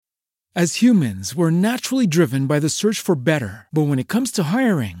As humans, we're naturally driven by the search for better. But when it comes to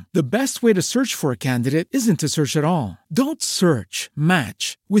hiring, the best way to search for a candidate isn't to search at all. Don't search,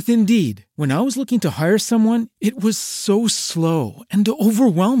 match with Indeed. When I was looking to hire someone, it was so slow and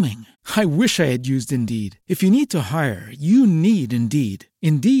overwhelming. I wish I had used Indeed. If you need to hire, you need Indeed.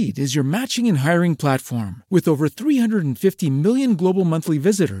 Indeed is your matching and hiring platform with over 350 million global monthly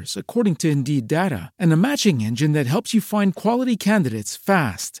visitors, according to Indeed data, and a matching engine that helps you find quality candidates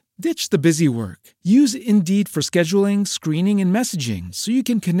fast. Ditch the busy work. Use Indeed for scheduling, screening, and messaging so you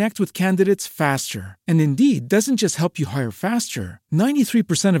can connect with candidates faster. And Indeed doesn't just help you hire faster.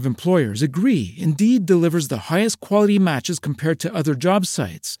 93% of employers agree Indeed delivers the highest quality matches compared to other job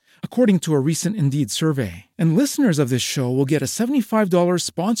sites, according to a recent Indeed survey. And listeners of this show will get a $75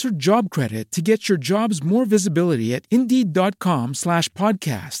 sponsored job credit to get your jobs more visibility at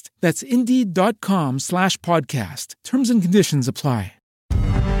Indeed.com/podcast. That's Indeed.com/podcast. Terms and conditions apply.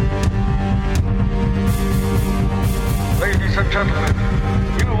 Ladies and gentlemen,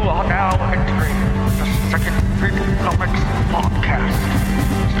 you are now entering the Second Freedom Comics podcast,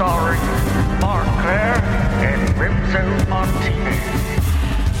 starring Mark Claire and Remzo Martinez.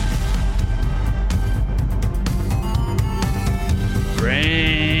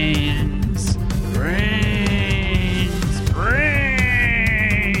 Brains.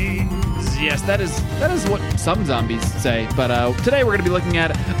 Yes, that is what some zombies say. But today we're going to be looking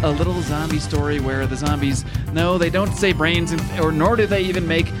at a little zombie story where the zombies, no, they don't say brains, or nor do they even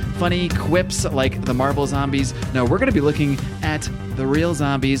make funny quips like the Marvel zombies. No, we're going to be looking at the real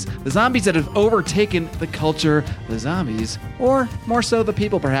zombies, the zombies that have overtaken the culture, the zombies, or more so the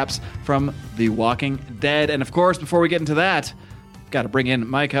people perhaps, from The Walking Dead. And of course, before we get into that, got to bring in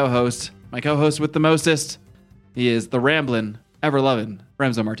my co-host with the mostest. He is the ramblin', ever-lovin'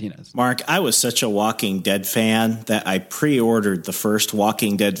 Remzo Martinez. Mark, I was such a Walking Dead fan that I pre-ordered the first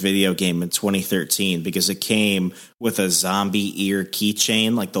Walking Dead video game in 2013 because it came with a zombie ear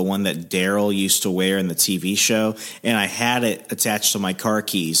keychain like the one that Daryl used to wear in the TV show, and I had it attached to my car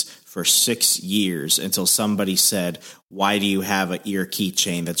keys for 6 years until somebody said, "Why do you have an ear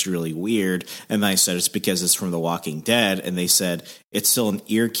keychain? That's really weird." And I said, "It's because it's from The Walking Dead." And they said, "It's still an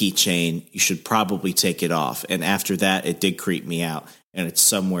ear keychain. You should probably take it off." And after that, it did creep me out, and it's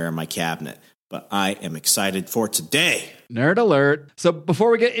somewhere in my cabinet. But I am excited for today. Nerd alert. So before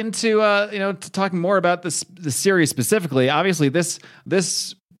we get into to talking more about the series specifically, obviously this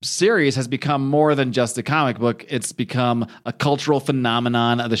series has become more than just a comic book. It's become a cultural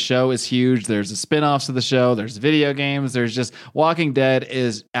phenomenon. The show is huge. There's the spin-offs of the show. There's video games. There's just Walking Dead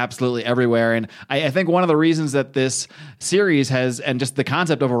is absolutely everywhere. And I think one of the reasons that this series has, and just the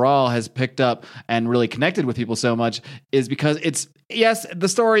concept overall, has picked up and really connected with people so much is because yes, the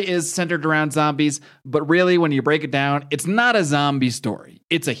story is centered around zombies, but really when you break it down, it's not a zombie story.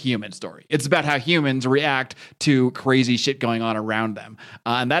 It's a human story. It's about how humans react to crazy shit going on around them.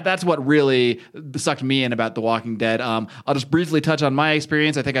 And that's what really sucked me in about The Walking Dead. I'll just briefly touch on my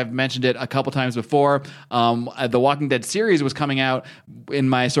experience. I think I've mentioned it a couple times before. The Walking Dead series was coming out in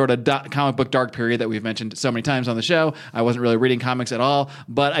my sort of comic book dark period that we've mentioned so many times on the show. I wasn't really reading comics at all,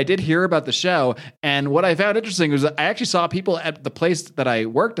 but I did hear about the show. And what I found interesting was I actually saw people at the place that I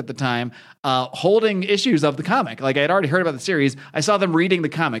worked at the time holding issues of the comic. Like I had already heard about the series. I saw them reading the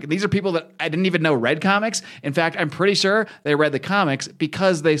comic. And these are people that I didn't even know read comics. In fact, I'm pretty sure they read the comics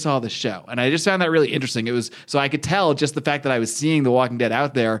because they saw the show. And I just found that really interesting. It was, so I could tell just the fact that I was seeing The Walking Dead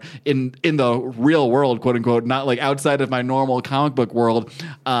out there in the real world, quote unquote, not like outside of my normal comic book world,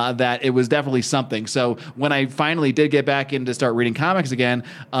 that it was definitely something. So when I finally did get back in to start reading comics again,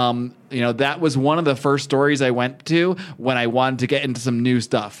 that was one of the first stories I went to when I wanted to get into some new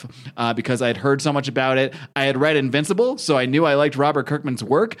stuff because I had heard so much about it. I had read Invincible, so I knew I liked Robert Kirkman's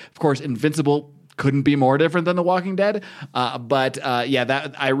work. Of course, Invincible couldn't be more different than The Walking Dead. But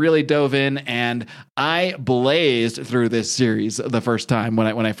that I really dove in and I blazed through this series the first time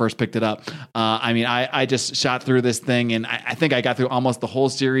when I first picked it up. I just shot through this thing and I think I got through almost the whole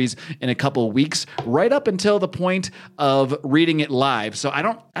series in a couple of weeks, right up until the point of reading it live. So I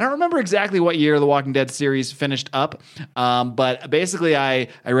don't remember exactly what year The Walking Dead series finished up. But basically I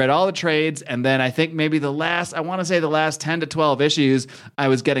read all the trades and then I think maybe the last 10 to 12 issues I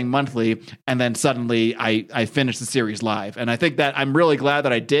was getting monthly, and then suddenly I finished the series live. And I think that I'm really glad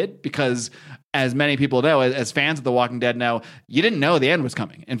that I did because, as many people know, as fans of The Walking Dead know, you didn't know the end was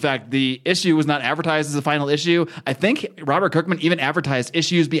coming. In fact, the issue was not advertised as a final issue. I think Robert Kirkman even advertised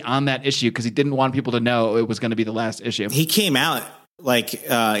issues beyond that issue because he didn't want people to know it was going to be the last issue. He came out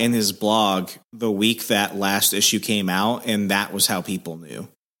in his blog the week that last issue came out, and that was how people knew.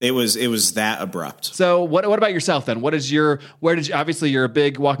 It was that abrupt. So what about yourself then? Obviously you're a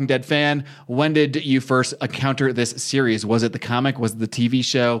big Walking Dead fan. When did you first encounter this series? Was it the comic? Was it the TV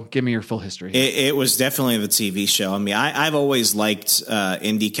show? Give me your full history. It was definitely the TV show. I mean, I've always liked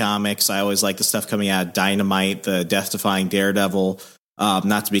indie comics. I always liked the stuff coming out of Dynamite, the Death Defying Daredevil,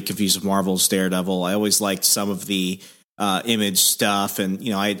 not to be confused with Marvel's Daredevil. I always liked some of the Image stuff, and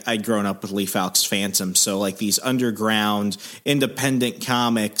I'd grown up with Lee Falk's Phantom, so like these underground independent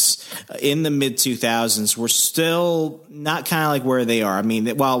comics in the mid 2000s were still not kind of like where they are. I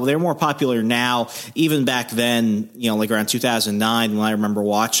mean, while they're more popular now, even back then, like around 2009, when I remember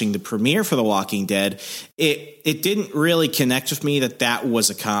watching the premiere for The Walking Dead, it didn't really connect with me that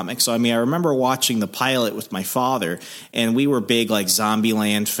was a comic. So I mean, I remember watching the pilot with my father, and we were big like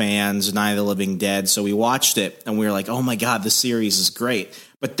Zombieland fans, Night of the Living Dead, so we watched it and we were like, oh my God, this series is great.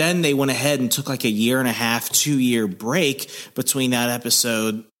 But then they went ahead and took like a 1.5-2-year break between that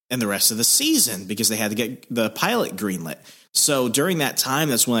episode and the rest of the season because they had to get the pilot greenlit. So during that time,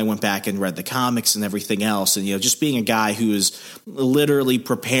 that's when I went back and read the comics and everything else. And, just being a guy who is literally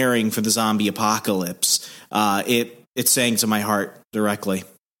preparing for the zombie apocalypse, it sang to my heart directly.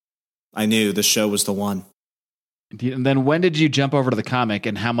 I knew the show was the one. And then when did you jump over to the comic,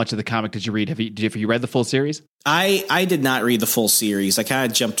 and how much of the comic did you read? Have you read the full series? I did not read the full series. I kind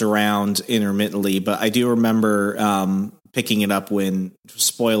of jumped around intermittently, but I do remember picking it up when,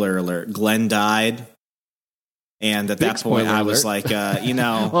 spoiler alert, Glenn died. And at Big that point, I was like,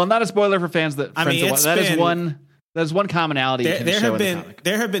 well, not a spoiler for fans that. I mean, that is one commonality.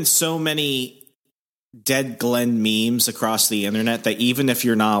 There have been so many Dead Glenn memes across the internet that even if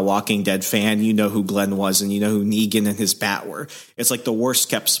you're not a Walking Dead fan, you know who Glenn was and you know who Negan and his bat were. It's like the worst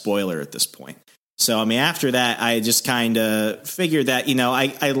kept spoiler at this point. So, I mean, after that, I just kind of figured that,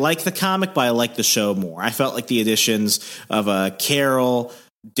 I like the comic, but I like the show more. I felt like the additions of Carol,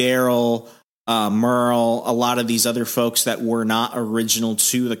 Daryl, Merle, a lot of these other folks that were not original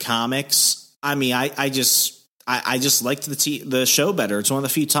to the comics. I mean, I just liked the show better. It's one of the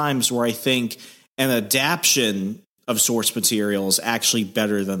few times where I think an adaptation of source material is actually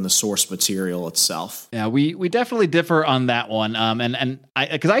better than the source material itself. Yeah, we definitely differ on that one. And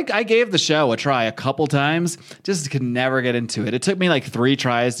I gave the show a try a couple times, just could never get into it. It took me like 3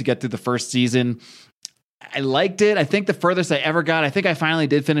 tries to get through the first season. I liked it. I think the furthest I ever got, I think I finally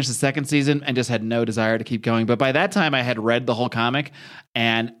did finish the second season and just had no desire to keep going. But by that time, I had read the whole comic.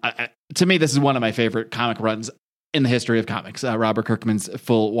 And to me, this is one of my favorite comic runs in the history of comics, Robert Kirkman's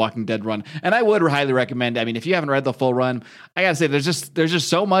full Walking Dead run. And I would highly recommend, I mean, if you haven't read the full run, I gotta say, there's just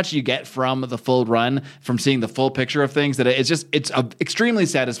so much you get from the full run, from seeing the full picture of things, that it's an extremely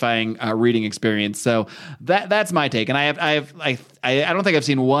satisfying reading experience. So that's my take. And I don't think I've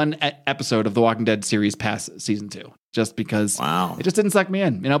seen one episode of the Walking Dead series past season 2. Just because it just didn't suck me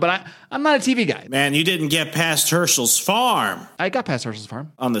in, but I'm not a TV guy. Man, you didn't get past Herschel's farm. I got past Herschel's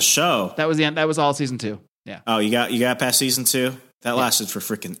farm on the show. That was the end. That was all season 2. Yeah. Oh, you got past season 2? That lasted for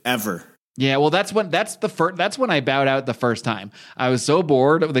freaking ever. Yeah, well, that's when I bowed out the first time. I was so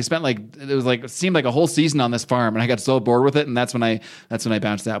bored. They spent it seemed like a whole season on this farm, and I got so bored with it, and that's when I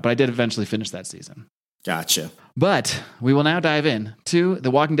bounced out. But I did eventually finish that season. Gotcha. But we will now dive in to the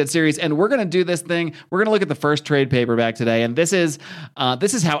Walking Dead series, and we're going to do this thing. We're going to look at the first trade paperback today, and this is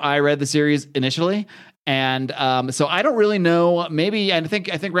how I read the series initially. And so I don't really know. Maybe I think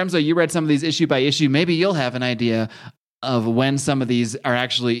Remzo, you read some of these issue by issue. Maybe you'll have an idea of when some of these are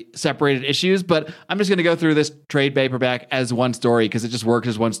actually separated issues. But I'm just going to go through this trade paperback as one story because it just works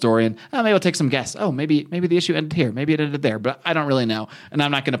as one story. And maybe I'll take some guess. Oh, maybe the issue ended here. Maybe it ended there. But I don't really know. And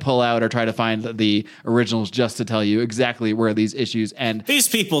I'm not going to pull out or try to find the originals just to tell you exactly where these issues end. These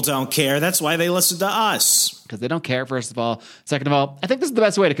people don't care. That's why they listen to us. Because they don't care, first of all. Second of all, I think this is the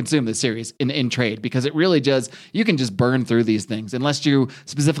best way to consume this series in trade, because it really does, you can just burn through these things unless you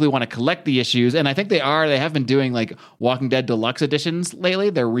specifically want to collect the issues. And I think they have been doing like Walking Dead Deluxe editions lately.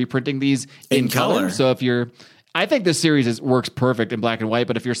 They're reprinting these in color. So I think this series works perfect in black and white,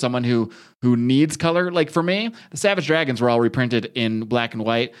 but if you're someone who needs color, like for me, the Savage Dragons were all reprinted in black and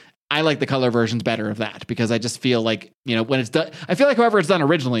white. I like the color versions better of that because I just feel like, when it's done, I feel like however it's done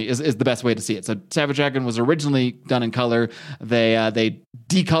originally is the best way to see it. So Savage Dragon was originally done in color. They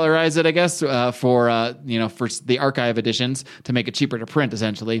decolorized it, I guess, for the archive editions to make it cheaper to print,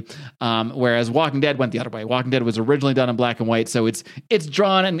 essentially. Whereas Walking Dead went the other way. Walking Dead was originally done in black and white, so it's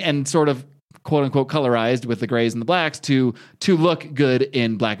drawn and sort of quote unquote colorized with the grays and the blacks to look good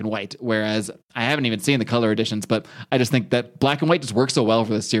in black and white. Whereas I haven't even seen the color editions, but I just think that black and white just works so well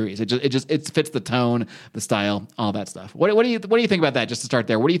for this series. It fits the tone, the style, all that stuff. What do you think about that? Just to start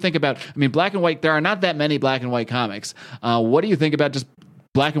there, what do you think about? I mean, black and white. There are not that many black and white comics. What do you think about just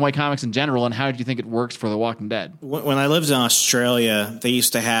black and white comics in general, and how did you think it works for The Walking Dead? When I lived in Australia, they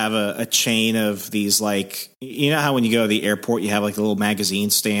used to have a chain of these, like, you know how when you go to the airport, you have like the little magazine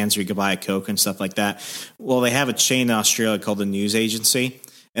stands where you could buy a Coke and stuff like that. Well, they have a chain in Australia called the News Agency.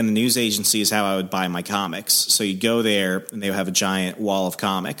 And the News Agency is how I would buy my comics. So you go there and they would have a giant wall of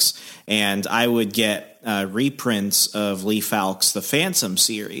comics. And I would get reprints of Lee Falk's The Phantom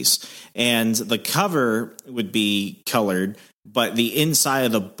series. And the cover would be colored, but the inside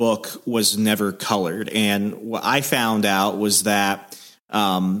of the book was never colored. And what I found out was that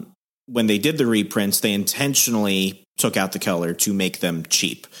when they did the reprints, they intentionally took out the color to make them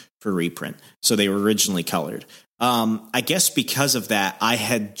cheap for reprint. So they were originally colored. I guess because of that, I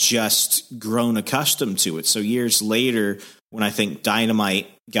had just grown accustomed to it. So years later, when I think Dynamite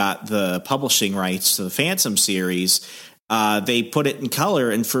got the publishing rights to the Phantom series, they put it in color.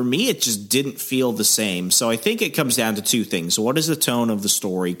 And for me, it just didn't feel the same. So I think it comes down to two things. What is the tone of the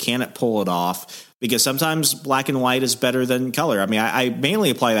story? Can it pull it off? Because sometimes black and white is better than color. I mean, I mainly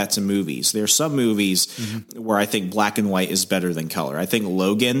apply that to movies. There are some movies where I think black and white is better than color. I think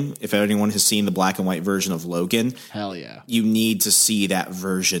Logan, if anyone has seen the black and white version of Logan, hell yeah, you need to see that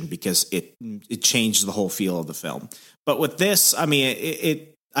version because it changed the whole feel of the film. But with this, I mean,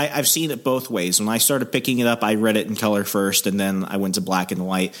 I've seen it both ways. When I started picking it up, I read it in color first, and then I went to black and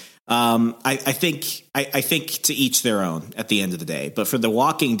white. I think to each their own at the end of the day. But for The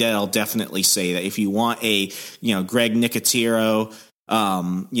Walking Dead, I'll definitely say that if you want a, Greg Nicotero,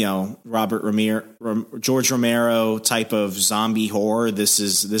 George Romero type of zombie horror, this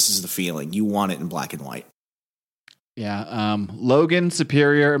is the feeling. You want it in black and white. Yeah, Logan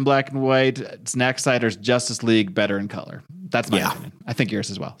superior in black and white. Zack Snyder's Justice League better in color. That's my opinion. I think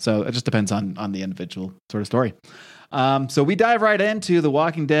yours as well. So it just depends on the individual sort of story. So we dive right into The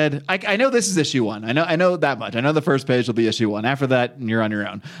Walking Dead. I know this is issue 1. I know that much. I know the first page will be issue 1. After that, you're on your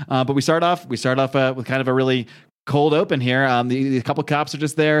own. But we start off with kind of a really cold open here. The couple cops are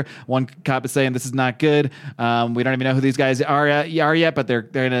just there. One cop is saying this is not good. We don't even know who these guys are yet, but they're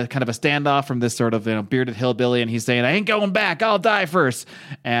in a kind of a standoff from this sort of bearded hillbilly, and he's saying, "I ain't going back. I'll die first."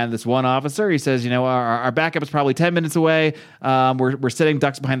 And this one officer, he says, our backup is probably 10 minutes away. We're sitting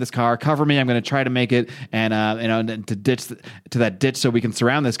ducks behind this car. Cover me. I'm going to try to make it, and to ditch to that ditch so we can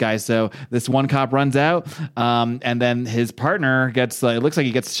surround this guy. So this one cop runs out, and then his partner gets it looks like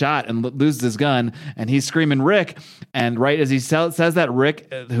he gets shot and loses his gun, and he's screaming, "Rick!" And right as he says that,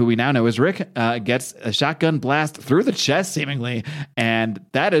 Rick, who we now know is Rick, gets a shotgun blast through the chest, seemingly. And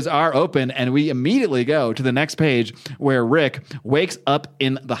that is our open. And we immediately go to the next page where Rick wakes up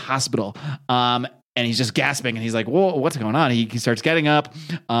in the hospital. And he's just gasping, and he's like, "Whoa, what's going on?" He starts getting up,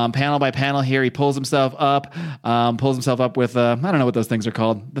 panel by panel here. He pulls himself up with, I don't know what those things are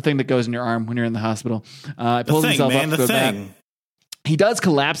called. The thing that goes in your arm when you're in the hospital. The thing. He does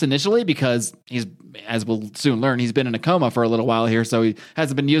collapse initially because he's, as we'll soon learn, he's been in a coma for a little while here, so he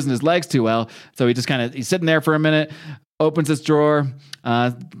hasn't been using his legs too well. So he's sitting there for a minute, opens his drawer,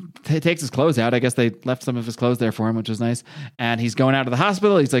 takes his clothes out. I guess they left some of his clothes there for him, which was nice. And he's going out of the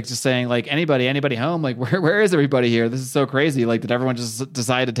hospital. He's like just saying, like, anybody home? Like, where is everybody here? This is so crazy. Like, did everyone just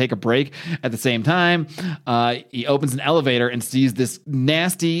decide to take a break at the same time? He opens an elevator and sees this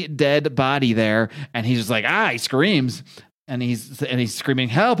nasty dead body there, and he's just like, he screams. And he's screaming,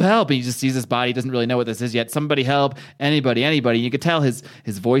 "Help, help." And he just sees this body. He doesn't really know what this is yet. Somebody help. Anybody. You could tell his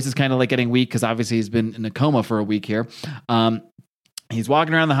voice is kind of like getting weak because obviously he's been in a coma for a week here. He's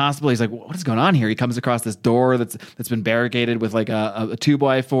walking around the hospital. He's like, "What is going on here?" He comes across this door that's been barricaded with like a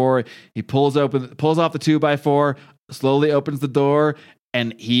 2x4. He pulls off the 2x4, slowly opens the door,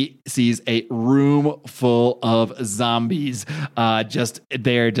 and he sees a room full of zombies.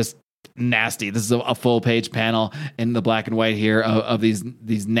 They're just nasty. This is a full page panel in the black and white here of these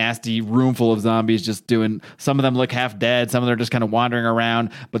nasty room full of zombies just doing, some of them look half dead, some of them are just kind of wandering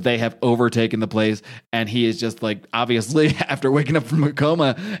around, but they have overtaken the place. And he is just like, obviously after waking up from a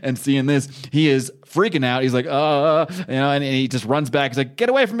coma and seeing this, he is freaking out. He's like, and he just runs back. He's like, get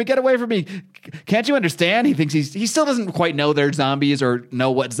away from me. Can't you understand? He thinks he still doesn't quite know they're zombies or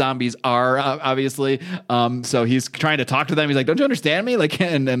know what zombies are, obviously. So he's trying to talk to them. He's like, don't you understand me? Like,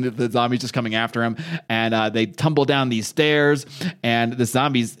 and the zombies just coming after him, and they tumble down these stairs, and the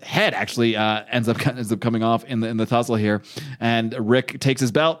zombie's head actually ends up coming off in the tussle here. And Rick takes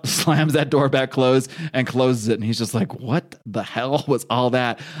his belt, slams that door back closed, and closes it. And he's just like, what the hell was all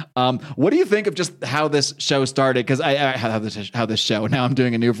that? What do you think of just how this show started? Because how this show, now I'm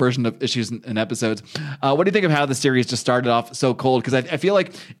doing a new version of issues and episodes. What do you think of how the series just started off so cold? Because I feel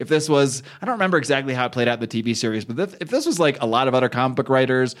like if this was, I don't remember exactly how it played out in the TV series, but if this was like a lot of other comic book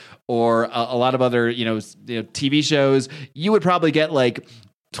writers or a lot of other, TV shows, you would probably get like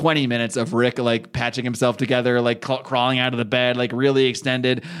 20 minutes of Rick like patching himself together, like crawling out of the bed, like really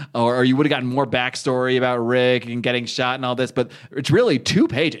extended, or you would have gotten more backstory about Rick and getting shot and all this. But it's really 2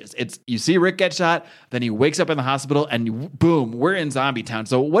 pages. It's you see Rick get shot, then he wakes up in the hospital, and boom, we're in Zombie Town.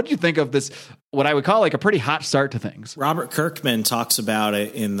 So what do you think of this? What I would call like a pretty hot start to things. Robert Kirkman talks about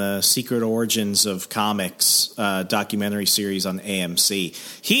it in the Secret Origins of Comics documentary series on AMC.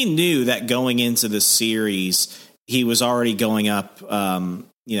 He knew that going into the series, he was already going up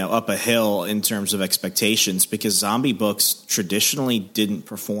up a hill in terms of expectations, because zombie books traditionally didn't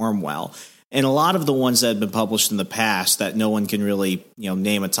perform well. And a lot of the ones that had been published in the past that no one can really,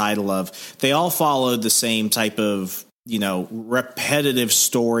 name a title of, they all followed the same type of, repetitive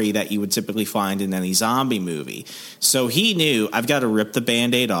story that you would typically find in any zombie movie. So he knew, I've got to rip the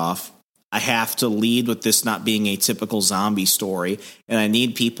Band-Aid off. I have to lead with this not being a typical zombie story. And I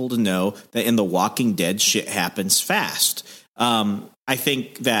need people to know that in The Walking Dead, shit happens fast. I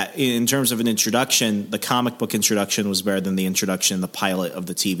think that in terms of an introduction, the comic book introduction was better than the introduction in the pilot of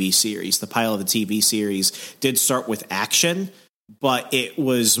the TV series. The pilot of the TV series did start with action, but it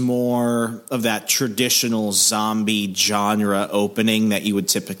was more of that traditional zombie genre opening that you would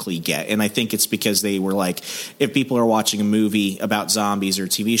typically get. And I think it's because they were like, if people are watching a movie about zombies or a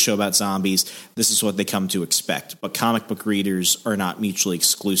TV show about zombies, this is what they come to expect. But comic book readers are not mutually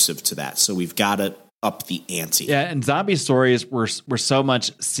exclusive to that. So we've got to up the ante. Yeah, and zombie stories were so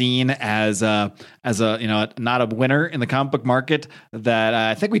much seen as a not a winner in the comic book market that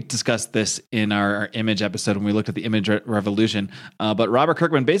I think we discussed this in our Image episode when we looked at the Image revolution. But Robert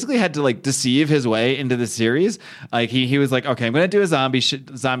Kirkman basically had to like deceive his way into the series. Like he was like, okay, I'm going to do a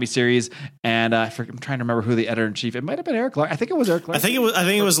zombie series, and I'm trying to remember who the editor in chief. It might have been Eric Larson. I think it was Eric Larson. I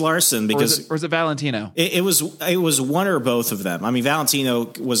think it was Larson, because or was it Valentino? It was one or both of them. I mean,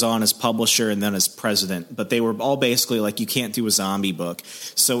 Valentino was on as publisher and then as president, but they were all basically like, you can't do a zombie book.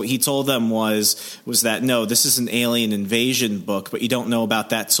 So he told them was that, no, this is an alien invasion book, but you don't know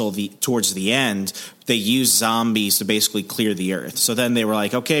about that till towards the end. They use zombies to basically clear the earth. So then they were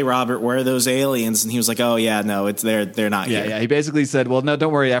like, okay, Robert, where are those aliens? And he was like, oh yeah, no, they're not here. Yeah. He basically said, well, no,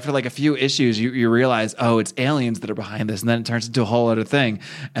 don't worry. After like a few issues, you realize, oh, it's aliens that are behind this. And then it turns into a whole other thing.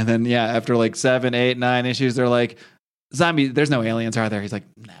 And then, after like 7, 8, 9 issues, they're like, zombie, there's no aliens, are there? He's like,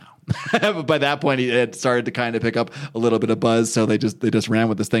 no. But by that point, it started to kind of pick up a little bit of buzz, so they just ran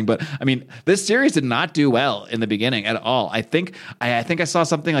with this thing. But I mean, this series did not do well in the beginning at all. I think I saw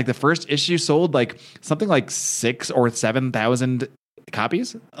something like the first issue sold like something like 6,000 or 7,000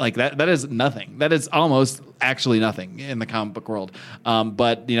 copies. Like that is nothing. That is almost actually nothing in the comic book world.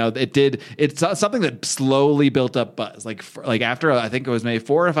 But it's something that slowly built up buzz. Like after I think it was maybe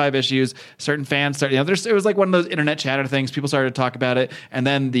 4 or 5 issues, certain fans started, it was like one of those internet chatter things. People started to talk about it, and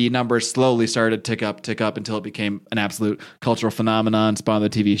then the numbers slowly started to tick up until it became an absolute cultural phenomenon, spawned the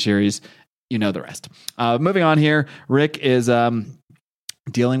TV series. You know the rest. Moving on here, Rick is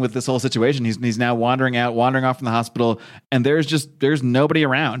dealing with this whole situation. He's now wandering off from the hospital, and there's nobody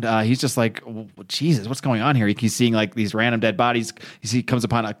around. He's just like, oh, Jesus, what's going on here? He's seeing like these random dead bodies. He comes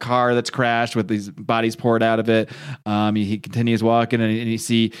upon a car that's crashed with these bodies poured out of it. He continues walking, and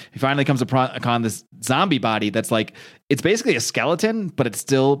he finally comes upon this zombie body that's like, it's basically a skeleton, but it's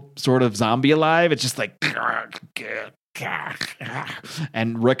still sort of zombie alive. It's just like,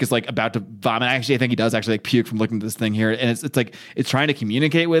 and Rick is like about to vomit. Actually, I think he does actually like puke from looking at this thing here. And it's like, it's trying to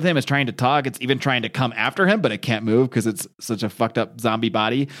communicate with him. It's trying to talk. It's even trying to come after him, but it can't move because it's such a fucked up zombie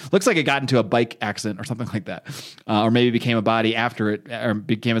body. Looks like it got into a bike accident or something like that. Or maybe became a body after it, or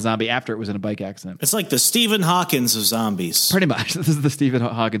became a zombie after it was in a bike accident. It's like the Stephen Hawkins of zombies. Pretty much. This is the Stephen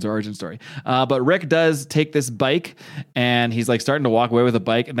Hawkins origin story. But Rick does take this bike, and he's like starting to walk away with a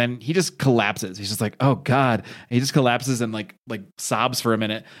bike, and then he just collapses. He's just like, oh God. And he just collapses and like sobs for a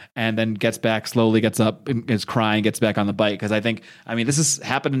minute, and then slowly gets up and is crying, gets back on the bike. Because this is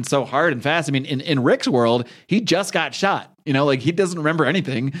happening so hard and fast. I mean, in Rick's world, he just got shot. Like he doesn't remember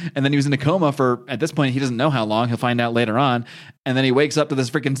anything. And then he was in a coma for, at this point, he doesn't know how long. He'll find out later on. And then he wakes up to this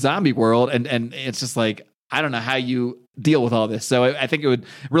freaking zombie world. And it's just like, I don't know how you deal with all this. So I think it would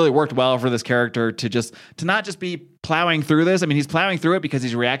really worked well for this character to not just be plowing through this. I mean, he's plowing through it because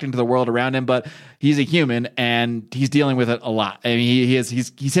he's reacting to the world around him, but he's a human and he's dealing with it a lot. I mean,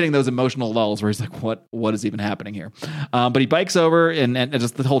 he's hitting those emotional lulls where he's like, what is even happening here? But he bikes over and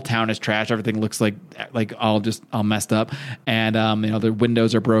just the whole town is trash. Everything looks like all messed up. And, the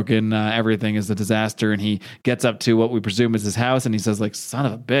windows are broken. Everything is a disaster. And he gets up to what we presume is his house. And he says like, son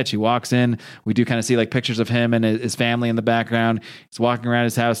of a bitch. He walks in. We do kind of see like pictures of him and his family in the background. He's walking around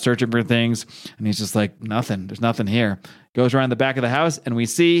his house searching for things, and he's just like, nothing. There's nothing here. Goes around the back of the house, and we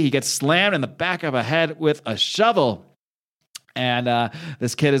see he gets slammed in the back of a head with a shovel. And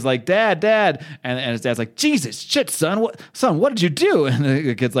this kid is like, Dad. And his dad's like, Jesus, shit, son, what did you do? And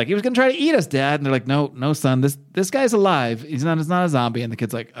the kid's like, he was going to try to eat us, Dad. And they're like, no, son, this guy's alive. He's not a zombie. And the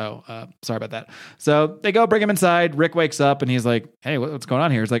kid's like, sorry about that. So they go bring him inside. Rick wakes up and he's like, hey, what's going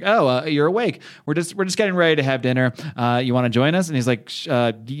on here? He's like, you're awake. We're just getting ready to have dinner. You want to join us? And he's like,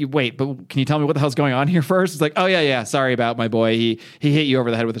 wait, but can you tell me what the hell's going on here first? He's like, oh yeah. Sorry about my boy. He hit you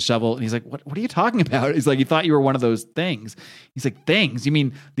over the head with a shovel. And he's like, what are you talking about? He's like, he thought you were one of those things. He's like, things? You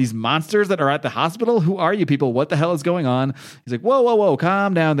mean these monsters that are at the hospital? Who are you people? What the hell is going on? He's like, whoa,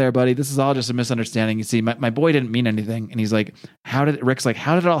 calm down there, buddy. This is all just a misunderstanding. You see, my boy didn't mean anything. And he's like, Rick's like,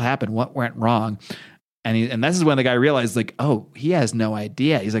 how did it all happen? What went wrong? And this is when the guy realizes, like, oh, he has no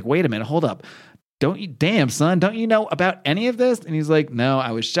idea. He's like, wait a minute, hold up. Damn, son, don't you know about any of this? And he's like, no,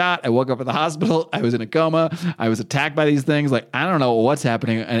 I was shot. I woke up at the hospital. I was in a coma. I was attacked by these things. Like, I don't know what's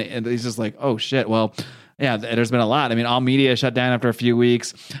happening. And he's just like, oh shit, well, yeah, there's been a lot. I mean, all media shut down after a few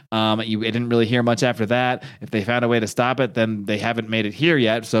weeks. You didn't really hear much after that. If they found a way to stop it, then they haven't made it here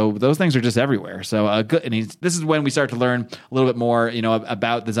yet. So those things are just everywhere. So good. And this is when we start to learn a little bit more,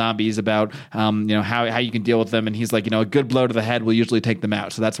 about the zombies, about how you can deal with them. And he's like, a good blow to the head will usually take them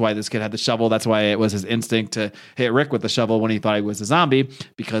out. So that's why this kid had the shovel. That's why it was his instinct to hit Rick with the shovel when he thought he was a zombie,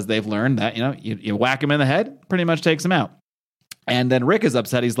 because they've learned that you whack him in the head, pretty much takes him out. And then Rick is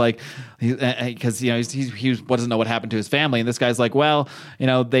upset. He's like, because he doesn't know what happened to his family. And this guy's like, well,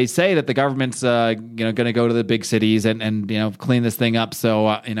 they say that the government's going to go to the big cities and clean this thing up. So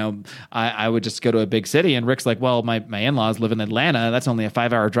I would just go to a big city. And Rick's like, well, my in-laws live in Atlanta. That's only a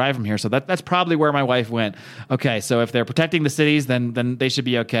 5-hour drive from here. So that's probably where my wife went. Okay, so if they're protecting the cities, then they should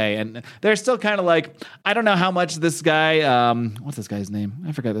be okay. And they're still kind of like, I don't know how much this guy, what's this guy's name?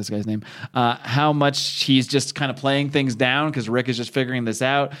 I forgot this guy's name. How much he's just kind of playing things down because Rick is just figuring this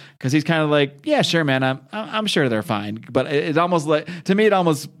out, because he's kind of like, yeah, sure, man, I'm sure they're fine. But it almost, like, to me, it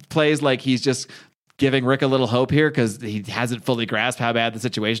almost plays like he's just giving Rick a little hope here because he hasn't fully grasped how bad the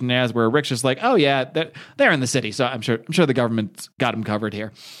situation is, where Rick's just like, oh yeah, they're in the city, so I'm sure the government's got him covered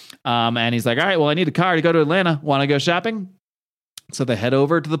here. And he's like, all right, well, I need a car to go to Atlanta. Want to go shopping? So they head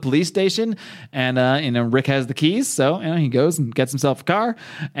over to the police station, and Rick has the keys, so he goes and gets himself a car,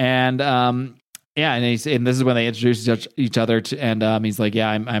 and and this is when they introduce each other and he's like, yeah,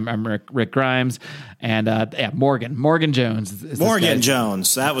 I'm Rick Grimes, and Morgan Jones. Morgan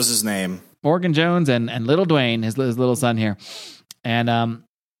Jones, that was his name. Morgan Jones and little Dwayne, his little son here, and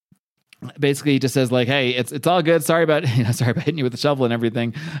basically he just says like, hey, it's all good. Sorry about hitting you with the shovel and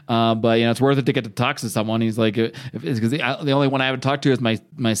everything. But it's worth it to get to talk to someone. He's like, because the only one I haven't talked to is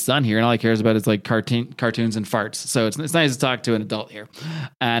my son here, and all he cares about is like cartoons and farts. So it's nice to talk to an adult here.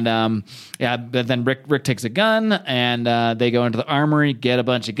 And but then Rick takes a gun, and they go into the armory, get a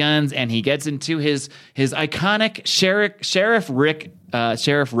bunch of guns, and he gets into his iconic Sheriff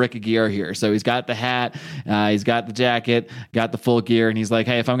Rick gear here. So he's got the hat, he's got the jacket, got the full gear, and he's like,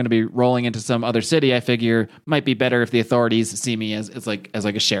 hey, if I'm going to be rolling into some other city, I figure might be better if the authorities see me as like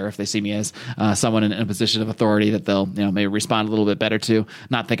a sheriff. They see me as someone in a position of authority that they'll maybe respond a little bit better to,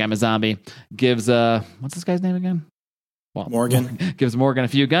 not think I'm a zombie. Gives what's this guy's name again? Well, Morgan gives Morgan a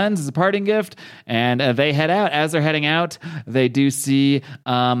few guns as a parting gift, and they head out. As they're heading out, they do see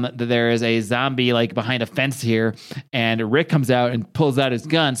that there is a zombie like behind a fence here, and Rick comes out and pulls out his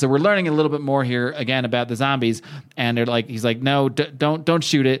gun. So we're learning a little bit more here again about the zombies, and he's like, no, don't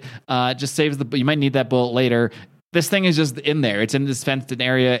shoot it. Just saves you might need that bullet later. This thing is just in there. It's in this fenced-in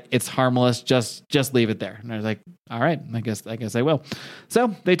area. It's harmless. Just leave it there. And I was like, all right, I guess I will.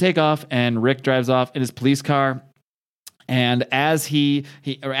 So they take off, and Rick drives off in his police car. And as he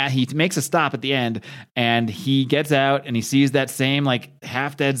makes a stop at the end, and he gets out and he sees that same like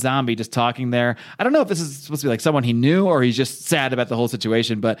half dead zombie just talking there. I don't know if this is supposed to be like someone he knew or he's just sad about the whole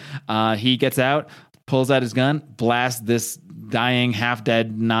situation, but he gets out, pulls out his gun, blasts this dying, half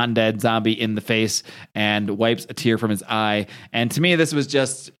dead, non-dead zombie in the face, and wipes a tear from his eye. And to me, this was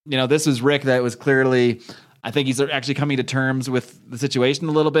just, this was Rick that was clearly, I think he's actually coming to terms with the situation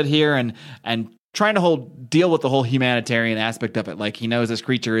a little bit here, and trying to deal with the whole humanitarian aspect of it. Like, he knows this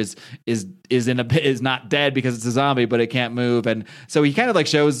creature is not dead because it's a zombie, but it can't move. And so he kind of like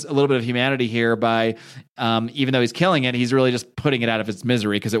shows a little bit of humanity here by, even though he's killing it, he's really just putting it out of its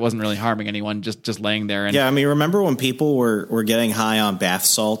misery because it wasn't really harming anyone, just laying there. And remember when people were getting high on bath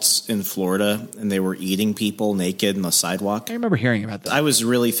salts in Florida and they were eating people naked in the sidewalk? I remember hearing about that. I was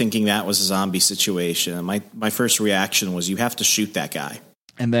really thinking that was a zombie situation. And my first reaction was, you have to shoot that guy.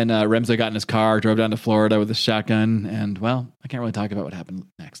 And then Remzo got in his car, drove down to Florida with a shotgun. And, well, I can't really talk about what happened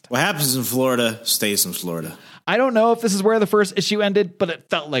next. What happens in Florida stays in Florida. I don't know if this is where the first issue ended, but it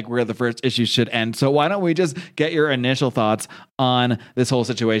felt like where the first issue should end. So why don't we just get your initial thoughts on this whole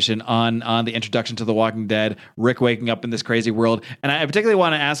situation, on the introduction to The Walking Dead, Rick waking up in this crazy world. And I particularly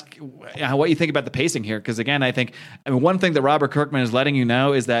want to ask what you think about the pacing here. Because, again, I think one thing that Robert Kirkman is letting you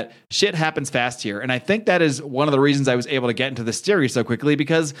know is that shit happens fast here. And I think that is one of the reasons I was able to get into this series so quickly,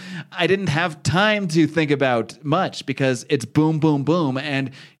 because I didn't have time to think about much, because it's boom, boom, boom.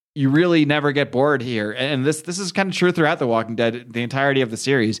 And you really never get bored here. And this is kind of true throughout The Walking Dead, the entirety of the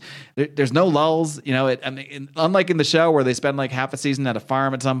series. There's no lulls, unlike in the show where they spend like half a season at a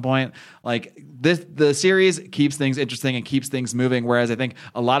farm at some point. Like the series keeps things interesting and keeps things moving. Whereas I think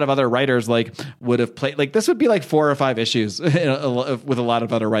a lot of other writers would have played, this would be like 4 or 5 issues with a lot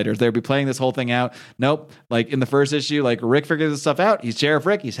of other writers. They would be playing this whole thing out. Nope. Like in the first issue, Rick figures this stuff out. He's Sheriff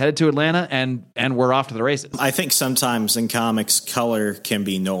Rick. He's headed to Atlanta and we're off to the races. I think sometimes in comics, color can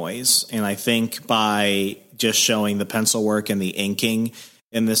be noise. And I think by just showing the pencil work and the inking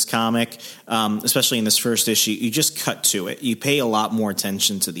in this comic, especially in this first issue, you just cut to it. You pay a lot more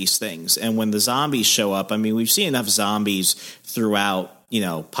attention to these things. And when the zombies show up, I mean, we've seen enough zombies throughout,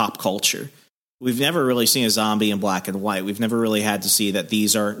 pop culture. We've never really seen a zombie in black and white. We've never really had to see that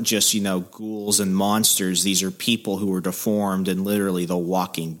these aren't just, ghouls and monsters. These are people who are deformed and literally the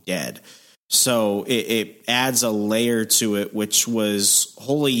Walking Dead. So it adds a layer to it, which was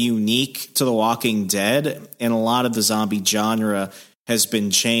wholly unique to The Walking Dead. And a lot of the zombie genre has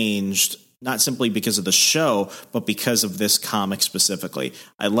been changed, not simply because of the show, but because of this comic specifically.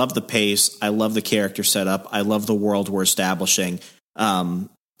 I love the pace. I love the character setup. I love the world we're establishing. I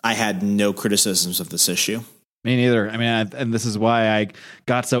had no criticisms of this issue. Me neither. I mean, and this is why I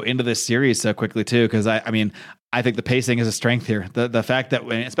got so into this series so quickly too, because I think the pacing is a strength here. The fact that,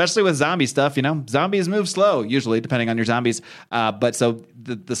 especially with zombie stuff, zombies move slow, usually, depending on your zombies. But so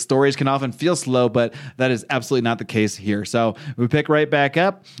the stories can often feel slow, but that is absolutely not the case here. So we pick right back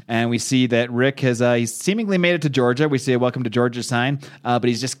up, and we see that Rick has he's seemingly made it to Georgia. We see a welcome to Georgia sign, but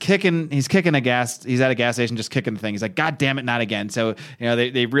he's just kicking. He's kicking he's at a gas station, just kicking the thing. He's like, God damn it, not again. So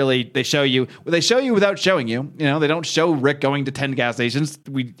they show you without showing you. They don't show Rick going to 10 gas stations.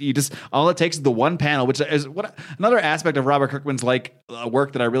 All it takes is the one panel, which is what. Another aspect of Robert Kirkman's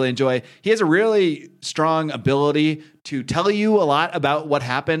work that I really enjoy. He has a really strong ability to tell you a lot about what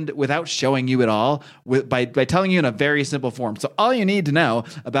happened without showing you at all, by telling you in a very simple form. So all you need to know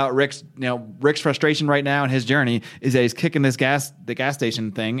about Rick's frustration right now and his journey is that he's kicking the gas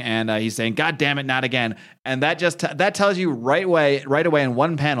station thing, and he's saying, "God damn it, not again!" And that tells you right away in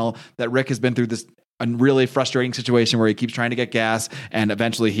one panel that Rick has been through this a really frustrating situation where he keeps trying to get gas and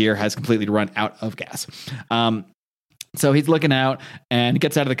eventually here has completely run out of gas. So he's looking out and he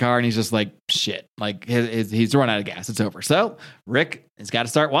gets out of the car and he's just like, shit, he's run out of gas. It's over. So Rick has got to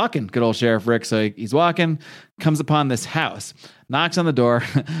start walking. Good old Sheriff Rick. So he's walking, comes upon this house, knocks on the door,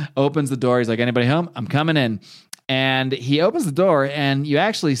 opens the door. He's like, anybody home? I'm coming in. And he opens the door and you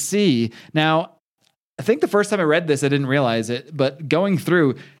actually see now, I think the first time I read this, I didn't realize it, but going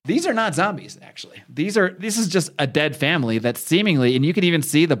through, these are not zombies, actually. This is just a dead family that seemingly, and you can even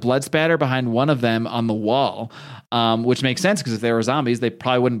see the blood spatter behind one of them on the wall, which makes sense because if they were zombies, they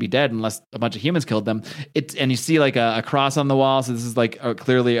probably wouldn't be dead unless a bunch of humans killed them. And you see a cross on the wall, so this is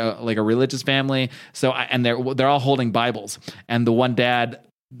clearly a religious family. So and they're all holding Bibles, and the one dad.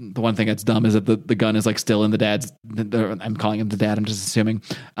 The one thing that's dumb is that the gun is still in the dad's. I'm calling him the dad. I'm just assuming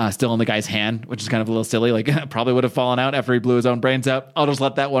still in the guy's hand, which is kind of a little silly. Probably would have fallen out after he blew his own brains out. I'll just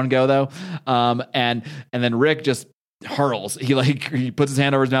let that one go though. And then Rick just hurls. He puts his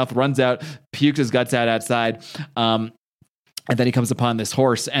hand over his mouth, runs out, pukes his guts out outside. And then he comes upon this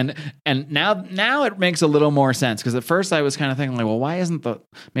horse, and now it makes a little more sense because at first I was kind of thinking well, why isn't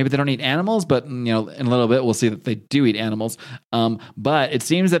maybe they don't eat animals, but in a little bit we'll see that they do eat animals. But it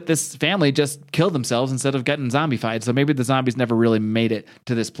seems that this family just killed themselves instead of getting zombified, so maybe the zombies never really made it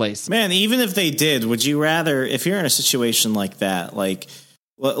to this place. Man, even if they did, would you rather, if you're in a situation like that,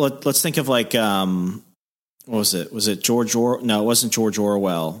 let's think of what was it? Was it George Orwell? No, it wasn't George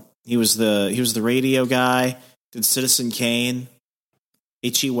Orwell. He was the radio guy. Did Citizen Kane,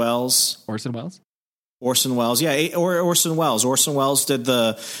 H.G. Wells? Orson Welles? Orson Welles, yeah, Orson Welles. Orson Welles did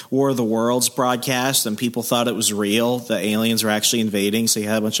the War of the Worlds broadcast, and people thought it was real. The aliens were actually invading, so you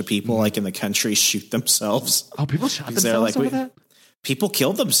had a bunch of people in the country shoot themselves. Oh, people shot themselves over that? People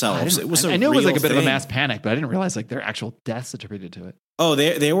killed themselves. I knew it was a bit of a mass panic, but I didn't realize there are actual deaths attributed to it. Oh,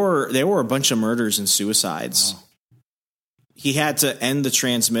 there were a bunch of murders and suicides. Oh. He had to end the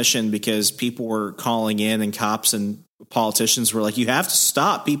transmission because people were calling in and cops and politicians were like, you have to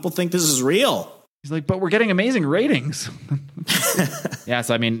stop. People think this is real. He's like, but we're getting amazing ratings. Yeah,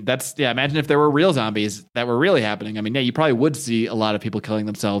 so I mean, imagine if there were real zombies that were really happening. I mean, yeah, you probably would see a lot of people killing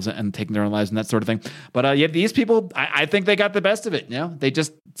themselves and taking their own lives and that sort of thing. But yeah, these people, I think they got the best of it. You know, they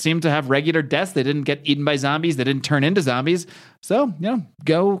just seem to have regular deaths. They didn't get eaten by zombies. They didn't turn into zombies. So, you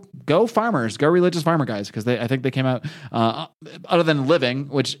know, go farmers, go religious farmer guys, because I think they came out, other than living,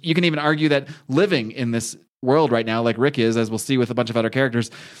 which you can even argue that living in this world right now, like Rick is, as we'll see with a bunch of other characters,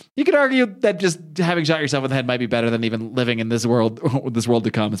 you could argue that just having shot yourself in the head might be better than even living in this world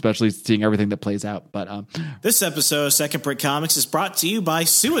to come, especially seeing everything that plays out. But this episode of Second Brick Comics is brought to you by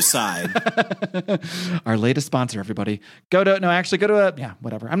Suicide, our latest sponsor. Everybody, go to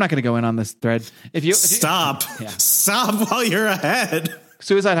whatever. I'm not going to go in on this thread. If you stop while you're ahead.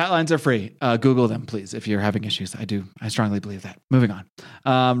 Suicide hotlines are free. Google them, please, if you're having issues. I strongly believe that. Moving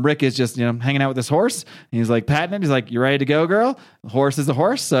on. Rick is just, hanging out with this horse. He's like patting it. He's like, you ready to go, girl? The horse is a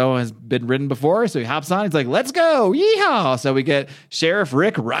horse, so has been ridden before. So he hops on. He's like, let's go. Yeehaw. So we get Sheriff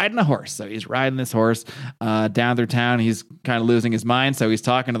Rick riding a horse. So he's riding this horse down through town. He's kind of losing his mind. So he's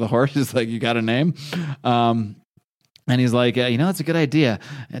talking to the horse. He's like, you got a name? And he's like, it's a good idea.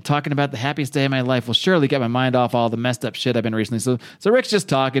 Talking about the happiest day of my life will surely get my mind off all the messed up shit I've been recently. So Rick's just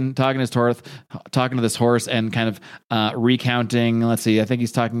talking to this horse and kind of recounting. Let's see, I think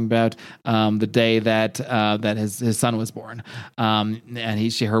he's talking about the day that his son was born.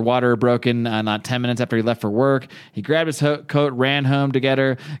 And her water broken not 10 minutes after he left for work. He grabbed his coat, ran home to get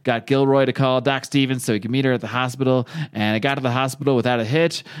her, got Gilroy to call Doc Stevens so he could meet her at the hospital. And I got to the hospital without a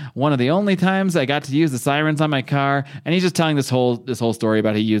hitch. One of the only times I got to use the sirens on my car. And he's just telling this whole story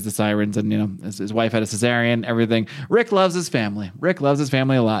about he used the sirens and, his wife had a cesarean, everything. Rick loves his family. Rick loves his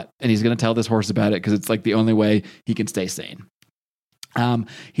family a lot. And he's going to tell this horse about it because it's like the only way he can stay sane.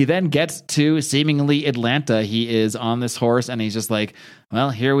 He then gets to seemingly Atlanta. He is on this horse and he's just like,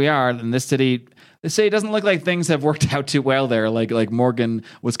 well, here we are in this city. This city doesn't look like things have worked out too well there, like Morgan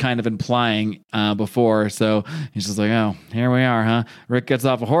was kind of implying before. So he's just like, oh, here we are, huh? Rick gets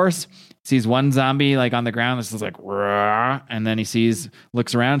off a horse, sees one zombie like on the ground. This is like, rah, and then he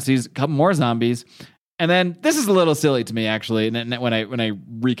looks around, sees a couple more zombies. And then this is a little silly to me, actually. And when I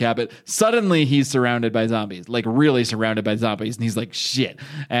recap it, suddenly he's surrounded by zombies, like really surrounded by zombies. And he's like, shit.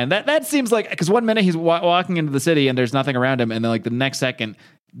 And that seems like, because one minute he's walking into the city and there's nothing around him. And then like the next second,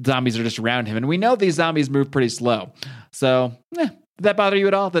 zombies are just around him. And we know these zombies move pretty slow. So, did that bother you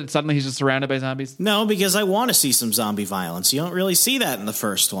at all, that suddenly he's just surrounded by zombies? No, because I want to see some zombie violence. You don't really see that in the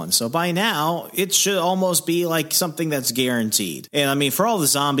first one. So by now, it should almost be like something that's guaranteed. And I mean, for all the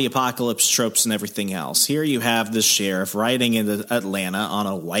zombie apocalypse tropes and everything else, here you have this sheriff riding into Atlanta on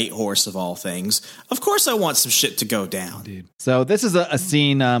a white horse of all things. Of course I want some shit to go down. Dude. So this is a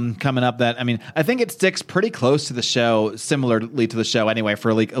scene coming up that, I mean, I think it sticks pretty close to the show, similarly to the show anyway,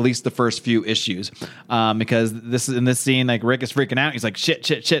 for like at least the first few issues. Because in this scene, like Rick is freaking out. He's like,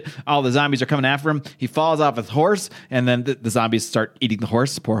 shit. All the zombies are coming after him. He falls off his horse, and then the zombies start eating the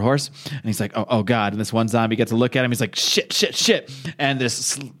horse, poor horse. And he's like, oh God. And this one zombie gets a look at him. He's like, shit. And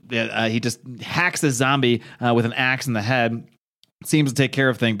he just hacks this zombie with an axe in the head. Seems to take care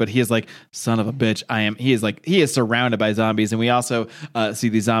of things, but he is like, son of a bitch. He is surrounded by zombies. And we also see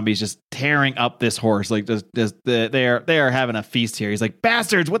these zombies just tearing up this horse. Like they are having a feast here. He's like,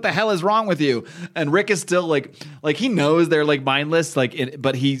 bastards, what the hell is wrong with you? And Rick is still like he knows they're like mindless,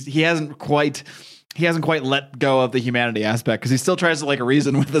 but he hasn't quite let go of the humanity aspect, because he still tries to like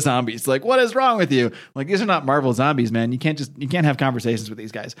reason with the zombies. Like, what is wrong with you? Like, these are not Marvel zombies, man. You can't have conversations with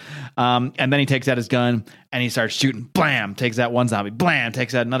these guys. And then he takes out his gun and he starts shooting. Blam, takes out one zombie. Blam,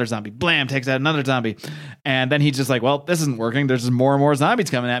 takes out another zombie. Blam, takes out another zombie. And then he's just like, well, this isn't working. There's just more and more zombies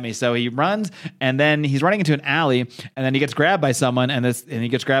coming at me. So he runs, and then he's running into an alley, and then he gets grabbed by someone, and he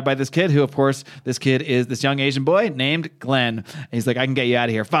gets grabbed by this kid, who, of course, this kid is this young Asian boy named Glenn. And he's like, I can get you out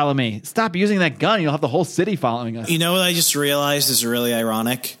of here. Follow me. Stop using that gun. You'll have the whole city following us. You know what I just realized is really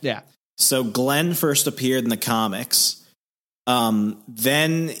ironic? Yeah. So Glenn first appeared in the comics.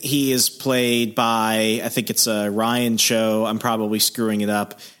 Then he is played by, I think it's Ryan Cho. I'm probably screwing it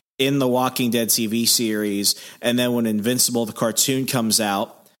up, in the Walking Dead TV series. And then when Invincible, the cartoon, comes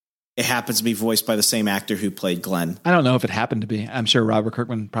out, it happens to be voiced by the same actor who played Glenn. I don't know if it happened to be. I'm sure Robert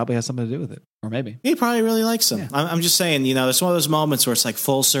Kirkman probably has something to do with it. Or maybe. He probably really likes him. Yeah. I'm just saying, there's one of those moments where it's like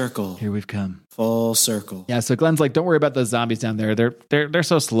full circle. Here we've come. Full circle. Yeah, so Glenn's like, don't worry about those zombies down there. They're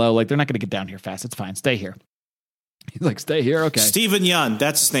so slow. Like, they're not going to get down here fast. It's fine. Stay here. He's like, stay here. Okay. Stephen Yeun.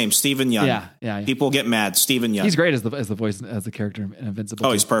 That's his name. Stephen Yeun. Yeah. People get mad. Stephen Yeun. He's great as the voice, as the character in Invincible.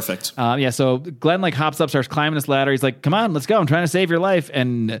 Oh, he's perfect. So Glenn like hops up, starts climbing this ladder. He's like, come on, let's go. I'm trying to save your life.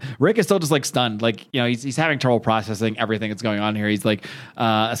 And Rick is still just like stunned. Like, he's having trouble processing everything that's going on here. He's like,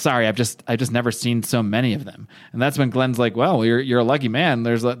 sorry, I've just never seen so many of them. And that's when Glenn's like, well, you're a lucky man.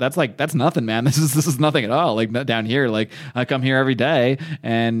 That's nothing, man. This is nothing at all. Like down here, like I come here every day.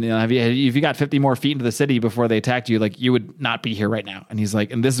 And if you got 50 more feet into the city before they attacked you, like you would not be here right now. And he's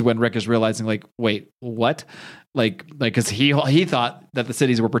like, and this is when Rick is realizing like, wait, what? Like, because he thought that the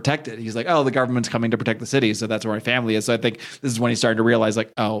cities were protected. He's like, oh, the government's coming to protect the cities, so that's where my family is. So I think this is when he started to realize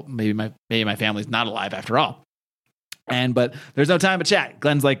like, oh, maybe my family's not alive after all. But there's no time to chat.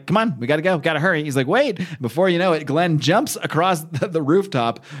 Glenn's like, come on, we got to go. Got to hurry. He's like, wait. Before you know it, Glenn jumps across the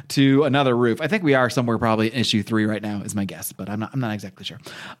rooftop to another roof. I think we are somewhere probably in issue 3 right now is my guess, but I'm not exactly sure.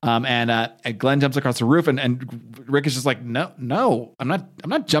 And Glenn jumps across the roof and Rick is just like, no, I'm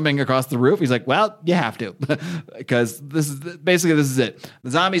not jumping across the roof. He's like, well, you have to because this is it.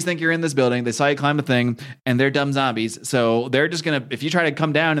 The zombies think you're in this building. They saw you climb the thing and they're dumb zombies. So they're just going to, if you try to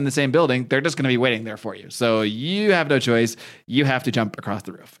come down in the same building, they're just going to be waiting there for you. So you have no choice. You have to jump across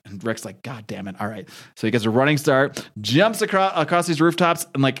the roof. And Rick's like, God damn it. All right. So he gets a running start, jumps across these rooftops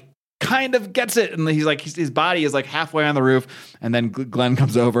and like kind of gets it. And he's like, his body is like halfway on the roof. And then Glenn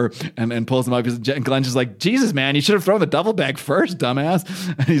comes over and pulls him up. And Glenn's just like, Jesus, man, you should have thrown the duffel bag first, dumbass.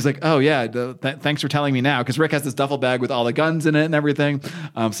 And he's like, oh yeah, thanks for telling me now. Cause Rick has this duffel bag with all the guns in it and everything.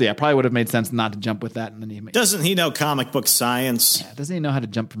 So yeah, probably would have made sense not to jump with that. And then doesn't he know comic book science? Yeah, doesn't he know how to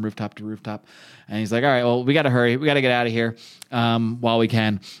jump from rooftop to rooftop? And he's like, all right, well, we got to hurry. We got to get out of here while we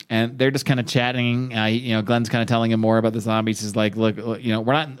can. And they're just kind of chatting. Glenn's kind of telling him more about the zombies. He's like, look, we're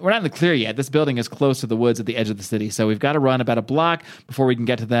not in the clear yet. This building is close to the woods at the edge of the city. So we've got to run about a block before we can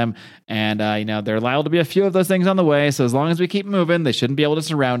get to them. And, there are liable to be a few of those things on the way. So as long as we keep moving, they shouldn't be able to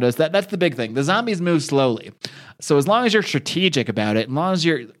surround us. That's the big thing. The zombies move slowly. So as long as you're strategic about it, as long as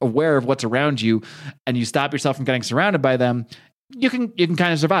you're aware of what's around you and you stop yourself from getting surrounded by them, you can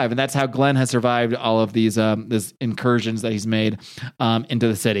kind of survive. And that's how Glenn has survived all of these incursions that he's made into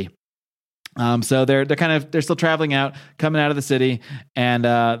the city. So they're still traveling out, coming out of the city, and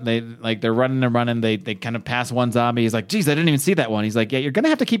they're running and running. They kind of pass one zombie. He's like, geez, I didn't even see that one. He's like, yeah, you're gonna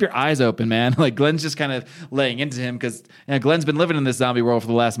have to keep your eyes open, man. Like Glenn's just kind of laying into him because Glenn's been living in this zombie world for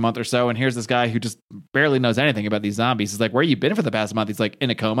the last month or so, and here's this guy who just barely knows anything about these zombies. He's like, where you been for the past month? He's like, in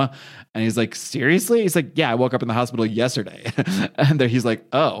a coma, and he's like, seriously? He's like, yeah, I woke up in the hospital yesterday, and he's like,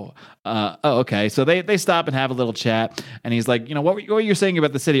 oh, okay. So they stop and have a little chat, and he's like, what were you saying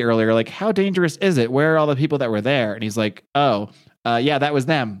about the city earlier? Like, how dangerous is it? Where are all the people that were there? And he's like, yeah, that was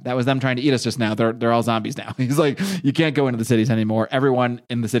them. That was them trying to eat us just now. They're all zombies now. He's like, you can't go into the cities anymore. Everyone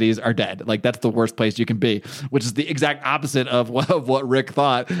in the cities are dead. Like that's the worst place you can be, which is the exact opposite of what Rick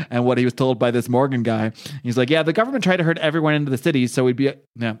thought and what he was told by this Morgan guy. He's like, yeah, the government tried to herd everyone into the cities, so we'd be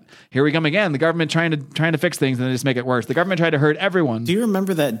here we come again. The government trying to fix things and then just make it worse. The government tried to herd everyone. Do you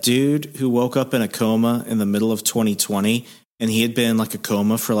remember that dude who woke up in a coma in the middle of 2020 and he had been in like a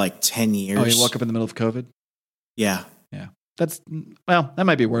coma for like 10 years? Oh, he woke up in the middle of COVID? Yeah. That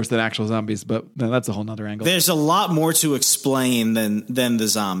might be worse than actual zombies, but that's a whole nother angle. There's a lot more to explain than the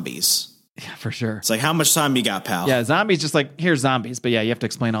zombies. Yeah, for sure. It's like, how much time you got, pal? Yeah, zombies, just like, here's zombies. But yeah, you have to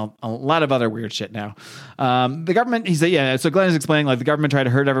explain a lot of other weird shit now. The government, he said, so Glenn is explaining, like, the government tried to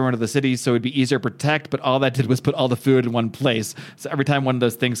herd everyone to the city so it'd be easier to protect, but all that did was put all the food in one place. So every time one of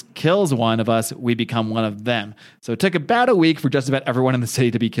those things kills one of us, we become one of them. So it took about a week for just about everyone in the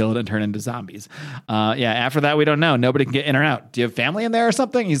city to be killed and turn into zombies. After that, we don't know. Nobody can get in or out. Do you have family in there or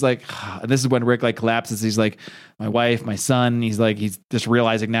something? He's like, and this is when Rick, like, collapses. He's like, my wife, my son. He's like, he's just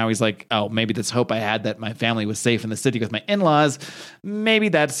realizing now, he's like, oh, maybe this hope I had that my family was safe in the city with my in-laws, maybe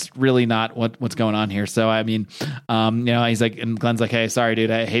that's really not what's going on here. So, I mean, he's like, and Glenn's like, hey, sorry, dude,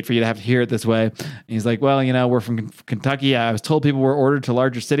 I hate for you to have to hear it this way. And he's like, well, we're from Kentucky. I was told people were ordered to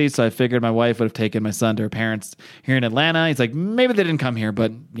larger cities, so I figured my wife would have taken my son to her parents here in Atlanta. He's like, maybe they didn't come here,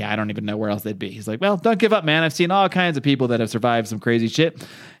 but yeah, I don't even know where else they'd be. He's like, well, don't give up, man. I've seen all kinds of people that have survived some crazy shit.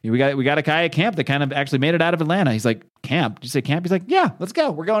 We got a guy at camp that kind of actually made it out of Atlanta. He's like, camp? Did you say camp? He's like, yeah, let's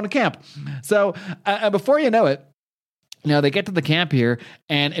go. We're going to camp. So before you know it, they get to the camp here,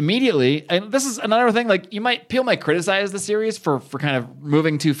 and immediately, and this is another thing, like people might criticize the series for kind of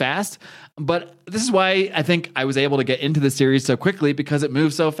moving too fast, but this is why I think I was able to get into the series so quickly, because it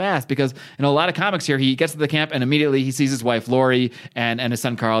moves so fast. Because in a lot of comics here, he gets to the camp and immediately he sees his wife Lori and his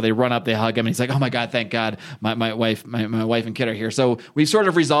son Carl. They run up, they hug him, and he's like, "Oh my God, thank God, my wife and kid are here." So we sort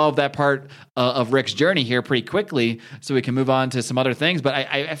of resolved that part of Rick's journey here pretty quickly, so we can move on to some other things. But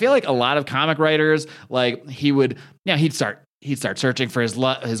I feel like a lot of comic writers, like he'd start searching for his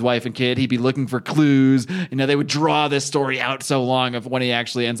wife and kid. He'd be looking for clues. They would draw this story out so long of when he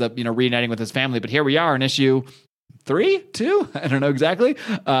actually ends up, reuniting with his family. But here we are in issue 3, 2, I don't know exactly.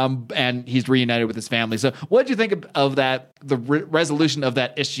 And he's reunited with his family. So what did you think of that, the resolution of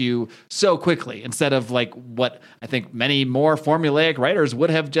that issue so quickly, instead of like what I think many more formulaic writers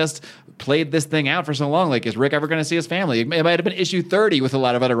would have just played this thing out for so long? Like, is Rick ever going to see his family? It might have been issue 30 with a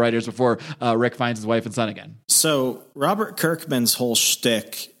lot of other writers before Rick finds his wife and son again. So Robert Kirkman's whole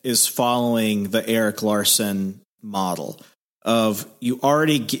shtick is following the Eric Larson model of, you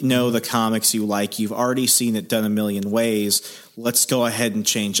already know the comics you like, you've already seen it done a million ways, let's go ahead and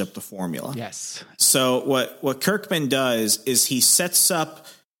change up the formula. Yes. So what Kirkman does is he sets up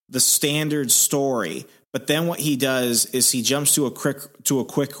the standard story, but then what he does is he jumps to a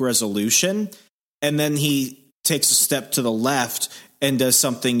quick resolution, and then he takes a step to the left and does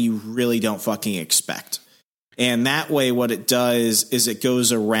something you really don't fucking expect. And that way what it does is it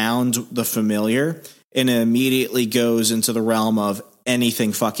goes around the familiar, and it immediately goes into the realm of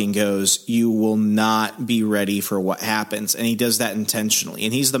anything fucking goes. You will not be ready for what happens. And he does that intentionally.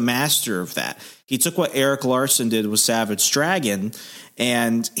 And he's the master of that. He took what Eric Larson did with Savage Dragon,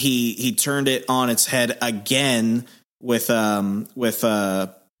 and he turned it on its head again with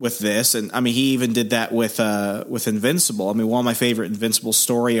this. And I mean, he even did that with Invincible. I mean, one of my favorite Invincible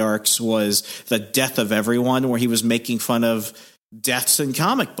story arcs was the Death of Everyone, where he was making fun of deaths in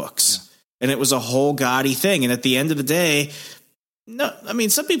comic books. Yeah. And it was a whole gaudy thing. And at the end of the day, no, I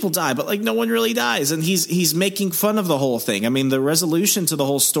mean, some people die, but like no one really dies. And he's making fun of the whole thing. I mean, the resolution to the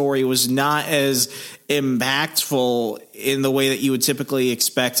whole story was not as impactful in the way that you would typically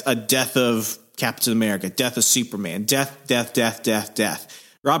expect a death of Captain America, death of Superman, death.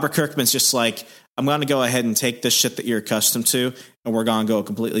 Robert Kirkman's just like, I'm going to go ahead and take this shit that you're accustomed to, and we're going to go a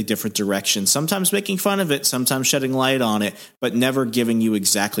completely different direction. Sometimes making fun of it, sometimes shedding light on it, but never giving you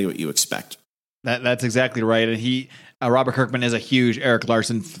exactly what you expect. That's exactly right. And Robert Kirkman is a huge Eric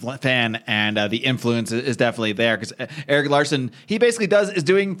Larson fan, and the influence is definitely there, because Eric Larson, he basically is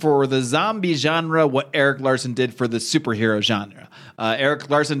doing for the zombie genre what Eric Larson did for the superhero genre. Eric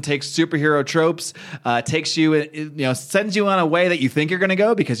Larson takes superhero tropes, takes you, sends you on a way that you think you're going to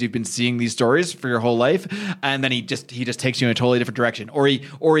go because you've been seeing these stories for your whole life, and then he just takes you in a totally different direction, or he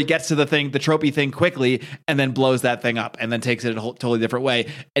gets to the tropey thing quickly, and then blows that thing up, and then takes it a totally different way,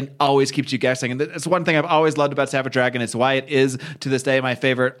 and always keeps you guessing. And that's one thing I've always loved about Savage Dragon. It's why it is to this day my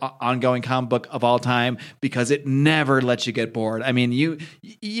favorite ongoing comic book of all time, because it never lets you get bored. I mean, you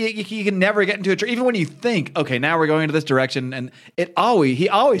can never get into even when you think, okay, now we're going into this direction, and he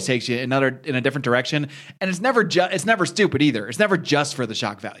always takes you in a different direction, and it's never stupid either. It's never just for the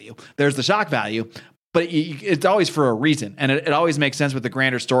shock value. There's the shock value, but it's always for a reason, and it always makes sense with the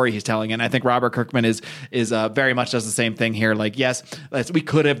grander story he's telling. And I think Robert Kirkman is very much does the same thing here. Like, yes, we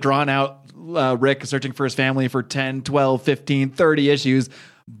could have drawn out Rick searching for his family for 10, 12, 15, 30 issues,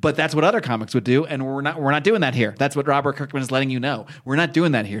 but that's what other comics would do, and we're not doing that here. That's what Robert Kirkman is letting you know. We're not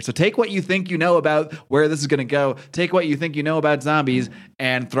doing that here. So take what you think you know about where this is going to go. Take what you think you know about zombies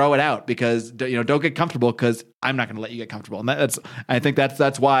and throw it out, because don't get comfortable, because I'm not going to let you get comfortable. And I think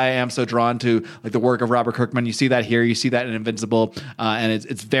that's why I am so drawn to like the work of Robert Kirkman. You see that here, you see that in Invincible, and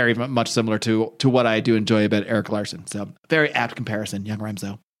it's very much similar to what I do enjoy about Eric Larson. So very apt comparison, Young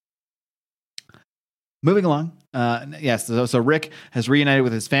Remzo. Moving along. Yes. So Rick has reunited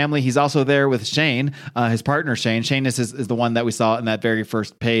with his family. He's also there with Shane, his partner, Shane. Shane is the one that we saw in that very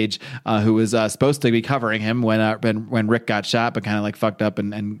first page, who was supposed to be covering him when Rick got shot, but kind of like fucked up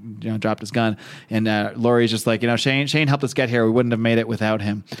and dropped his gun. And Laurie's just like, Shane helped us get here. We wouldn't have made it without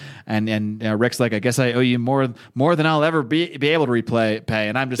him. And Rick's like, I guess I owe you more than I'll ever be able to pay.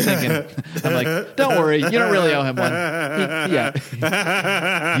 And I'm just thinking, I'm like, don't worry, you don't really owe him one. You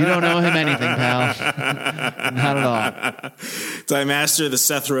don't owe him anything, pal. Not at all. Did I master the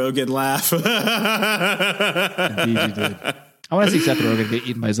Seth Rogen laugh? Indeed you did. I want to see Seth Rogen get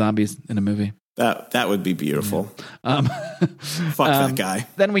eaten by zombies in a movie. That would be beautiful. Fuck that guy.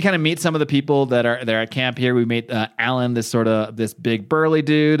 Then we kind of meet some of the people that are there at camp here. We meet Alan, this big burly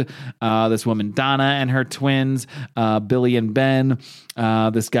dude, this woman Donna and her twins, Billy and Ben,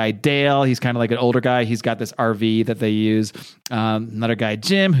 this guy Dale. He's kind of like an older guy. He's got this RV that they use. Another guy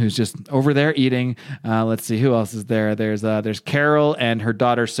Jim, who's just over there eating. Let's see who else is there. There's Carol and her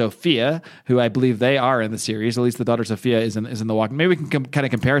daughter Sophia, who I believe they are in the series. At least the daughter Sophia is in the walk. Maybe we can kind of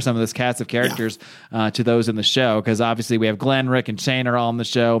compare some of this cast of characters to those in the show, because obviously we have Glenn, Rick, and Shane are all in the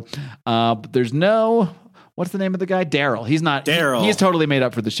show. But there's no, what's the name of the guy? Daryl. He's not. Daryl. He's totally made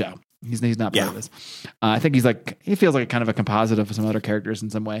up for the show. He's not part of this. I think he feels like kind of a composite of some other characters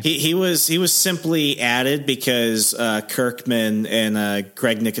in some way. He was simply added because Kirkman and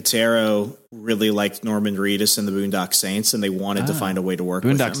Greg Nicotero really liked Norman Reedus and the Boondock Saints, and they wanted to find a way to work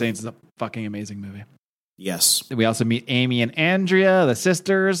with him. Boondock Saints is a fucking amazing movie. Yes. We also meet Amy and Andrea, the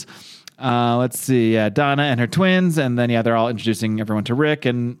sisters. Let's see, Donna and her twins, and then they're all introducing everyone to Rick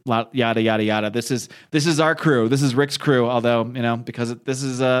and yada yada yada. This is our crew. This is Rick's crew. Although because this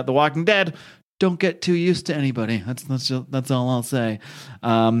is The Walking Dead, don't get too used to anybody. That's all I'll say.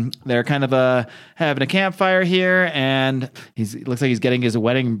 They're kind of having a campfire here, and it looks like he's getting his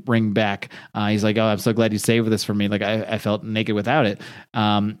wedding ring back. He's like, "Oh, I'm so glad you saved this for me. Like I felt naked without it."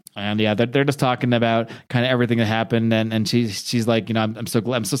 They're just talking about kind of everything that happened, and she's like, I'm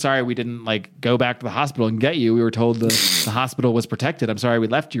so sorry we didn't like go back to the hospital and get you. We were told the hospital was protected. I'm sorry we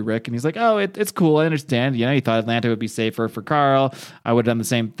left you, Rick. And he's like, "Oh, it's cool. I understand. You thought Atlanta would be safer for Carl. I would have done the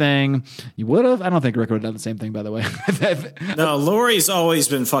same thing. You would have." I don't think Rick would have done the same thing, by the way. No, Lori's always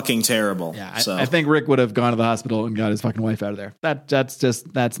been fucking terrible. Yeah, so. I think Rick would have gone to the hospital and got his fucking wife out of there.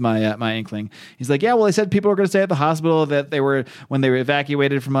 That's my inkling. He's like, yeah, well, they said people were going to stay at the hospital, that they were, when they were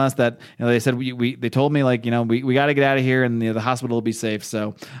evacuated from us, that they said they told me like we got to get out of here and the hospital will be safe.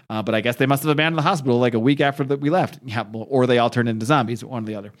 So, but I guess they must have abandoned the hospital like a week after that we left. Yeah, or they all turned into zombies, one or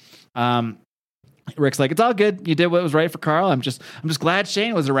the other. Rick's like, it's all good. You did what was right for Carl. I'm just glad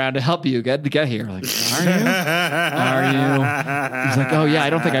Shane was around to help you get here. Like, are you? He's like, oh yeah, I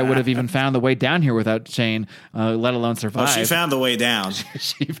don't think I would have even found the way down here without Shane, let alone survive. Oh, she found the way down.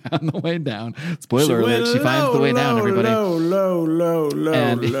 She found the way down. Spoiler alert, she finds the way down, everybody. Low.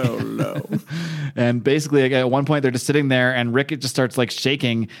 And basically, at one point, they're just sitting there, and Rick just starts like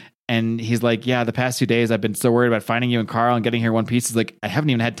shaking. And he's like, yeah, the past 2 days, I've been so worried about finding you and Carl and getting here in one piece. He's like, I haven't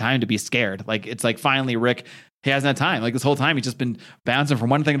even had time to be scared. Like, it's like finally Rick, he hasn't had time. Like this whole time, he's just been bouncing from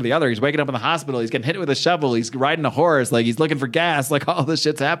one thing to the other. He's waking up in the hospital. He's getting hit with a shovel. He's riding a horse. Like he's looking for gas. Like all this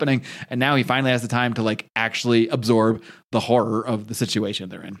shit's happening. And now he finally has the time to like actually absorb the horror of the situation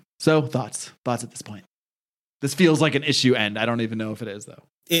they're in. So thoughts at this point. This feels like an issue end. I don't even know if it is though.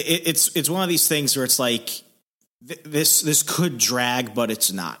 It's one of these things where it's like this could drag, but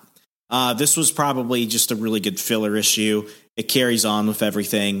it's not. This was probably just a really good filler issue. It carries on with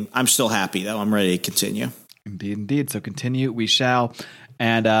everything. I'm still happy, though. I'm ready to continue. Indeed. So continue, we shall.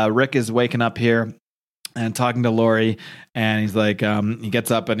 And Rick is waking up here and talking to Lori. And he's like, he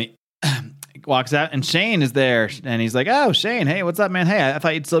gets up and he walks out. And Shane is there. And he's like, oh, Shane, hey, what's up, man? Hey, I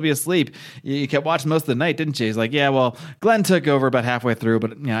thought you'd still be asleep. You kept watching most of the night, didn't you? He's like, yeah, well, Glenn took over about halfway through,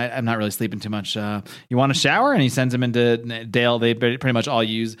 but I'm not really sleeping too much. You want a shower? And he sends him into Dale. They pretty much all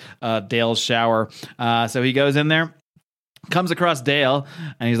use Dale's shower. So he goes in there, comes across Dale,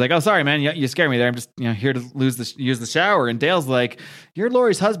 and he's like, oh, sorry, man, you scared me there. I'm just here to use the shower. And Dale's like, you're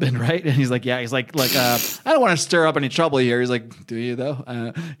Lori's husband, right? And he's like, yeah. He's like, I don't want to stir up any trouble here. He's like, do you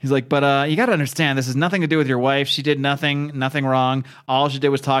though? He's like, but you got to understand, this has nothing to do with your wife. She did nothing wrong. All she did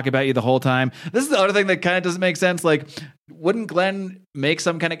was talk about you the whole time. This is the other thing that kind of doesn't make sense. Like, wouldn't Glenn make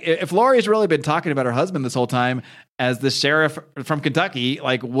some kind of, if Lori's really been talking about her husband this whole time as the sheriff from Kentucky,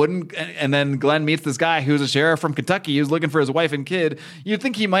 like and then Glenn meets this guy who's a sheriff from Kentucky who's looking for his wife and kid, you'd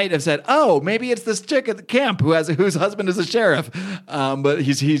think he might have said, oh, maybe it's this chick at the camp whose husband is a sheriff. But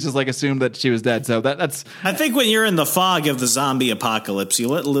he's just like assumed that she was dead. So that's, I think when you're in the fog of the zombie apocalypse, you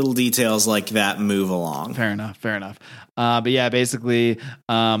let little details like that move along. Fair enough. But yeah, basically,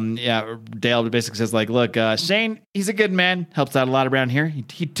 Dale basically says like, look, Shane, he's a good man, helps out a lot around here.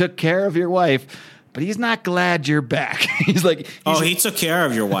 He took care of your wife, but he's not glad you're back. He's like, he took care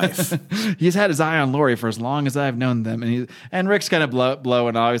of your wife. He's had his eye on Lori for as long as I've known them. And Rick's kind of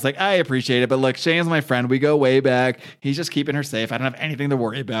blowing off. He's like, I appreciate it, but look, Shane's my friend. We go way back. He's just keeping her safe. I don't have anything to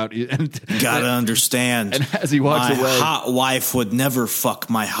worry about. Gotta understand. And as he walks away, my hot wife would never fuck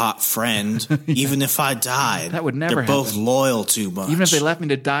my hot friend, even if I died. That would never They're happen. both loyal too much. Even if they left me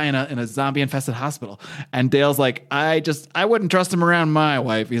to die in a zombie infested hospital. And Dale's like, I wouldn't trust him around my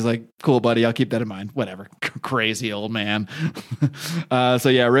wife. He's like, Cool, buddy. I'll keep that in mind. Whatever. Crazy old man. So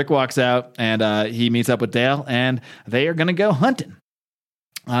yeah, Rick walks out and he meets up with Dale, and they are going to go hunting.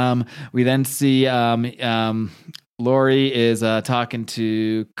 We then see Lori is talking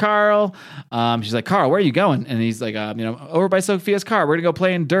to Carl. She's like, Carl, where are you going? And he's like, over by Sophia's car. We're going to go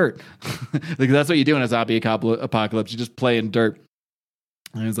play in dirt. Like, that's what you do in a zombie apocalypse. You just play in dirt.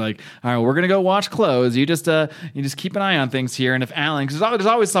 And he's like, all right, we're going to go watch clothes. You just keep an eye on things here. And if Alan, because there's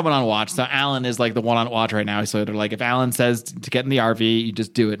always someone on watch. So Alan is like the one on watch right now. So they're like, if Alan says to get in the RV, you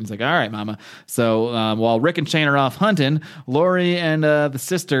just do it. And he's like, all right, mama. So while Rick and Shane are off hunting, Lori and the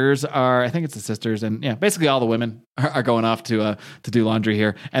sisters I think it's the sisters. And yeah, basically all the women are going off to do laundry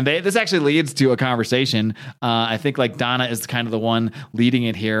here. And this actually leads to a conversation. I think like Donna is kind of the one leading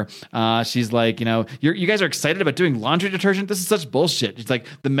it here. She's like, you guys are excited about doing laundry detergent. This is such bullshit. She's like,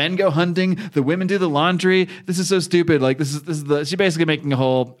 the men go hunting, the women do the laundry. This is so stupid. Like she's basically making a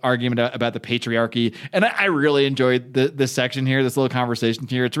whole argument about the patriarchy. And I really enjoyed this section here, this little conversation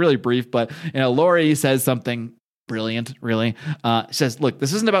here. It's really brief, but Lori says something brilliant, really. She says, look,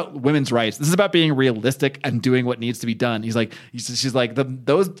 this isn't about women's rights. This is about being realistic and doing what needs to be done. She's like,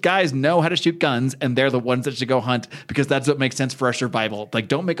 those guys know how to shoot guns, and they're the ones that should go hunt because that's what makes sense for our survival. Like,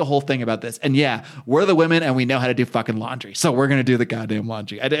 don't make a whole thing about this. And yeah, we're the women and we know how to do fucking laundry. So we're going to do the goddamn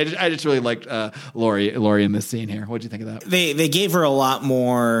laundry. I just really liked Lori in this scene here. What'd you think of that? They gave her a lot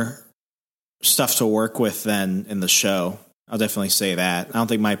more stuff to work with than in the show. I'll definitely say that. I don't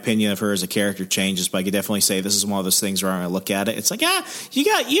think my opinion of her as a character changes, but I could definitely say this is one of those things where I'm going to look at it. It's like, you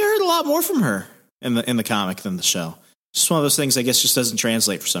heard a lot more from her in the comic than the show. Just one of those things, I guess, just doesn't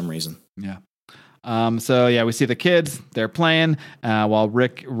translate for some reason. Yeah. So yeah, we see the kids. They're playing while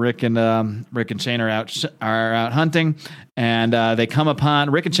Rick and Shane are out hunting, and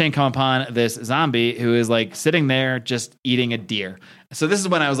Rick and Shane come upon this zombie who is like sitting there just eating a deer. So this is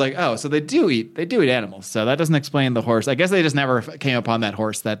when I was like, oh, so they do eat animals. So that doesn't explain the horse. I guess they just never came upon that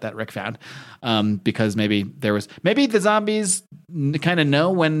horse that Rick found, because maybe the zombies kind of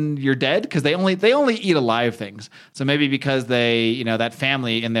know when you're dead because they only eat alive things. So maybe because they that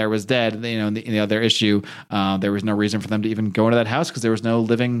family in there was dead, their issue, there was no reason for them to even go into that house because there was no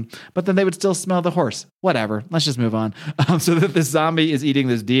living. But then they would still smell the horse. Whatever. Let's just move on. So that this zombie is eating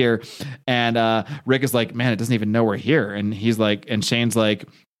this deer, and Rick is like, man, it doesn't even know we're here, and he's like, and Shane's like,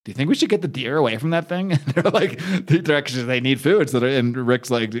 do you think we should get the deer away from that thing? And they're like, they need food. And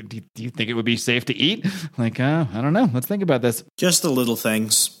Rick's like, do you think it would be safe to eat? Like, I don't know. Let's think about this. Just the little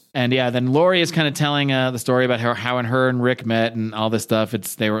things. And yeah, then Lori is kind of telling the story about how her and Rick met and all this stuff.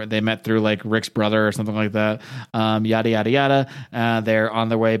 They met through like Rick's brother or something like that. Yada yada yada. They're on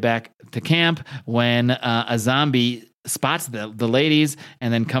their way back to camp when a zombie spots the ladies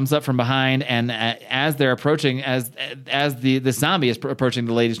and then comes up from behind, and as they're approaching, as the zombie is approaching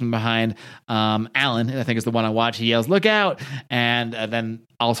the ladies from behind, Alan, I think is the one on watch, he yells, "Look out!" And then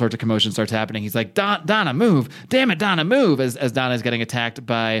all sorts of commotion starts happening. He's like, Donna, move! Damn it, Donna, move! As Donna is getting attacked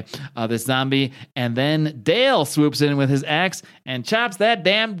by this zombie, and then Dale swoops in with his axe and chops that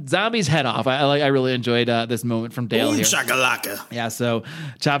damn zombie's head off. I really enjoyed this moment from Dale here. Shakalaka. Yeah, so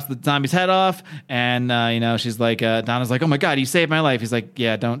chops the zombie's head off, and she's like, Donna's like, "Oh my God, you saved my life." He's like,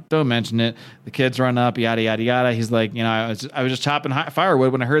 "Yeah, don't mention it." The kids run up, yada yada yada. He's like, I was just chopping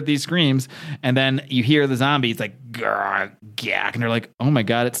firewood when I heard these screams, and then you hear the zombie. It's like, "Grr, gack," and they're like, "Oh my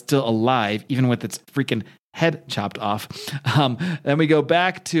God, it's still alive, even with its freaking head chopped off." Then we go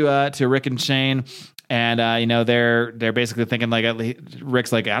back to Rick and Shane. And they're basically thinking like,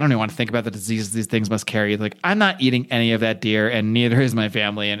 Rick's like, I don't even want to think about the diseases these things must carry. Like, I'm not eating any of that deer, and neither is my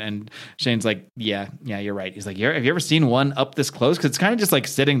family. And Shane's like, yeah, you're right. He's like, have you ever seen one up this close? Because it's kind of just like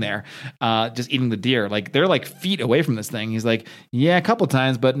sitting there, just eating the deer. Like, they're like feet away from this thing. He's like, yeah, a couple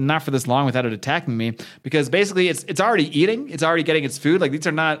times, but not for this long without it attacking me. Because basically, it's already eating. It's already getting its food. Like, these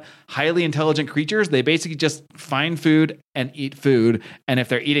are not highly intelligent creatures. They basically just find food and eat food. And if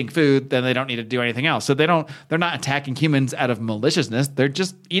they're eating food, then they don't need to do anything else. So they're not attacking humans out of maliciousness. They're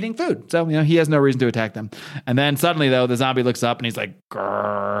just eating food. So, he has no reason to attack them. And then suddenly, though, the zombie looks up and he's like,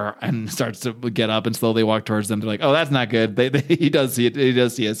 grrr, and starts to get up and slowly walk towards them. They're like, oh, that's not good. He does see it. He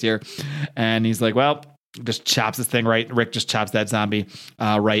does see us here. And he's like, well, just chops this thing right. Rick just chops that zombie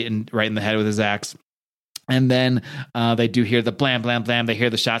right in the head with his axe. And then they do hear the blam, blam, blam. They hear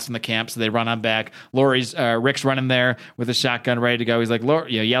the shots from the camp, so they run on back. Rick's running there with a shotgun ready to go. He's like,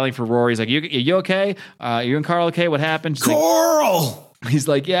 yelling for Rory. He's like, you okay? You and Carl okay? What happened? She's Carl! He's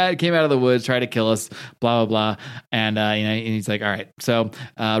like, yeah, it came out of the woods, tried to kill us, blah, blah, blah. And, he's like, all right. So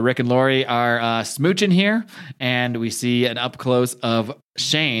Rick and Lori are smooching here, and we see an up close of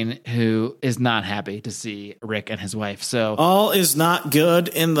Shane, who is not happy to see Rick and his wife. So all is not good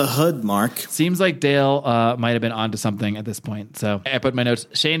in the hood, Mark. seems like Dale might have been onto something at this point. So I put my notes.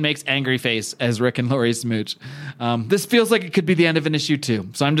 Shane makes angry face as Rick and Lori smooch. This feels like it could be the end of an issue too.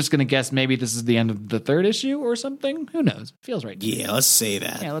 So I'm just going to guess maybe this is the end of the third issue or something. Who knows? Feels right. Yeah, let's say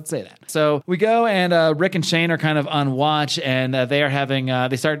that. Yeah, let's say that. So we go and Rick and Shane are kind of on watch, and they are having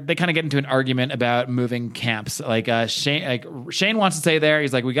they kind of get into an argument about moving camps. Shane wants to stay there.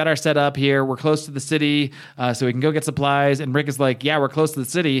 He's like, we got our set up here. We're close to the city, so we can go get supplies. And Rick is like, yeah, we're close to the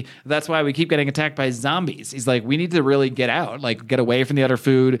city. That's why we keep getting attacked by zombies. He's like, we need to really get out, like get away from the other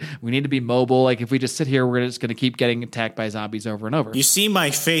food. We need to be mobile. Like if we just sit here, we're just going to keep getting attacked by zombies over and over. You see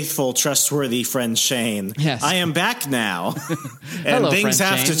my faithful, trustworthy friend Shane. Yes. I am back now. And Hello, things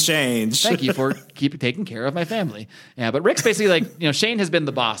friend have Shane. to change. Thank you for taking care of my family. Yeah, but Rick's basically like, Shane has been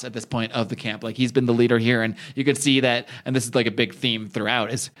the boss at this point of the camp. Like he's been the leader here, and you can see that. And this is like a big theme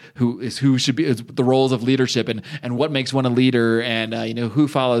throughout: is who should be is the roles of leadership and what makes one a leader, and who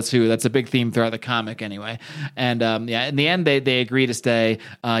follows who. That's a big theme throughout the comic, anyway. And in the end, they agree to stay.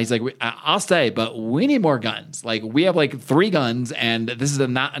 He's like, I'll stay, but we need more guns. Like we have like 3 guns, and this is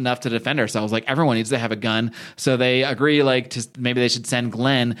not enough to defend ourselves. Like everyone needs to have a gun. So they agree to maybe they should send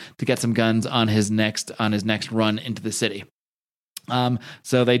Glenn to get some guns on his next run into the city.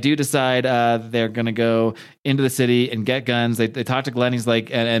 So they do decide they're going to go into the city and get guns. They talk to Glenn. He's like,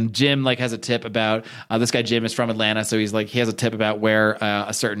 and Jim has a tip about this guy. Jim is from Atlanta, so he's like, he has a tip about where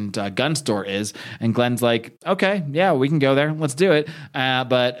a certain gun store is. And Glenn's like, okay, yeah, we can go there. Let's do it.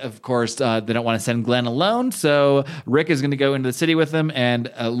 But of course, they don't want to send Glenn alone. So Rick is going to go into the city with them, and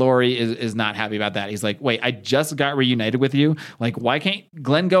Lori is not happy about that. He's like, wait, I just got reunited with you. Like, why can't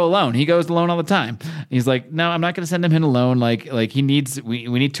Glenn go alone? He goes alone all the time. He's like, no, I'm not going to send him in alone. Like we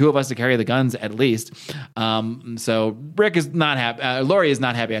need 2 of us to carry the guns at least. So Rick is not happy. Lori is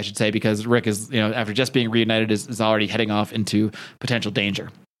not happy, I should say, because Rick is, after just being reunited, is already heading off into potential danger.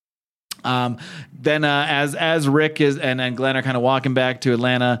 Then as Rick and Glenn are kind of walking back to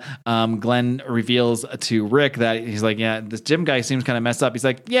Atlanta, Glenn reveals to Rick that he's like, yeah, this Jim guy seems kind of messed up. He's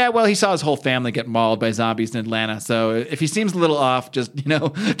like, yeah, well, he saw his whole family get mauled by zombies in Atlanta. So if he seems a little off, just,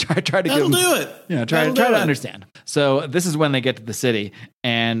 try to give him, do it. Yeah, try to understand. So this is when they get to the city,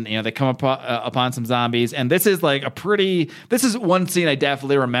 and they come upon some zombies, and this is like this is one scene I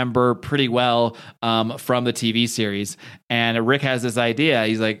definitely remember pretty well from the TV series. And Rick has this idea.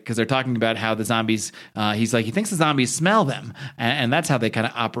 He's like, because they're talking about how the zombies, he's like, he thinks the zombies smell them, and that's how they kind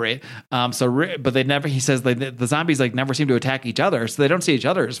of operate. But they never. He says the zombies never seem to attack each other, so they don't see each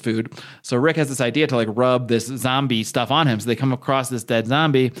other as food. So Rick has this idea to rub this zombie stuff on him. So they come across this dead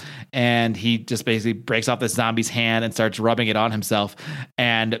zombie, and he just basically breaks off this zombie's hand and starts rubbing it on himself.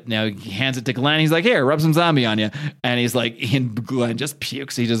 And he hands it to Glenn. He's like, here, rub some zombie on you. And he's like, and Glenn just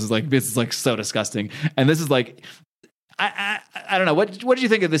pukes. He just is like, this is so disgusting. And this is like, I don't know. What did you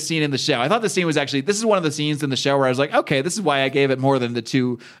think of this scene in the show? I thought this scene was this is one of the scenes in the show where I was like, okay, this is why I gave it more than the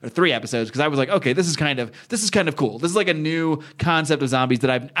 2 or 3 episodes, because I was like, okay, this is kind of cool. This is like a new concept of zombies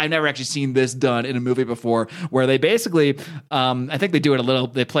that I've never actually seen this done in a movie before, where they basically, I think they do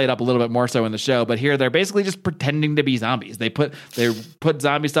it they play it up a little bit more so in the show, but here they're basically just pretending to be zombies. They put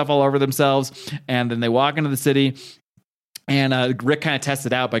zombie stuff all over themselves, and then they walk into the city. And Rick kind of tests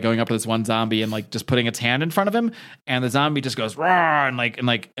it out by going up to this one zombie and just putting its hand in front of him, and the zombie just goes raw, and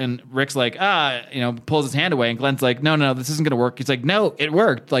Rick's like, pulls his hand away, and Glenn's like, no, this isn't gonna work. He's like, no, it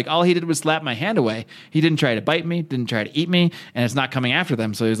worked. All he did was slap my hand away. He didn't try to bite me, didn't try to eat me, and it's not coming after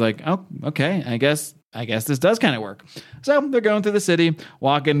them. So he's like, oh, okay, I guess this does kind of work. So they're going through the city,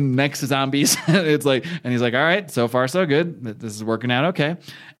 walking next to zombies. And he's like, all right, so far so good. This is working out okay.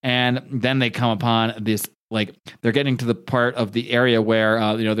 And then they come upon this. They're getting to the part of the area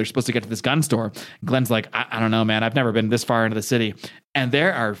where, they're supposed to get to this gun store. Glenn's like, I don't know, man. I've never been this far into the city. And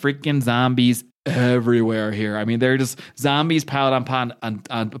there are freaking zombies everywhere here. I mean, they're just zombies piled upon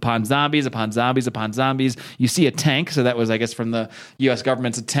zombies, upon zombies, upon zombies. You see a tank. So that was, I guess, from the U.S.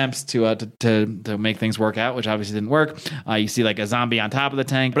 government's attempts to make things work out, which obviously didn't work. You see a zombie on top of the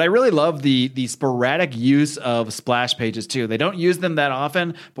tank. But I really love the sporadic use of splash pages too. They don't use them that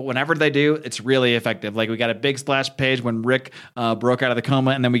often, but whenever they do, it's really effective. We got a big splash page when Rick broke out of the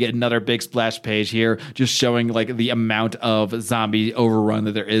coma, and then we get another big splash page here just showing the amount of zombie overrun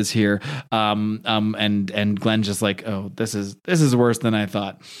that there is here. And Glenn's just like, oh, this is worse than I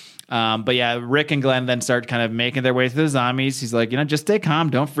thought. But yeah, Rick and Glenn then start kind of making their way through the zombies. He's like, just stay calm.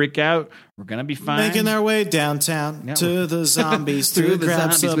 Don't freak out. We're going to be fine. Making their way downtown to the zombies through to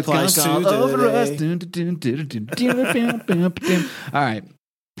grab supplies all over us. All right.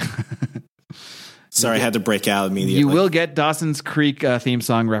 Sorry, I had to break out immediately. You will get Dawson's Creek theme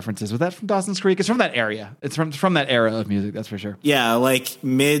song references. Was that from Dawson's Creek? It's from that area. It's from that era of music, that's for sure. Yeah, like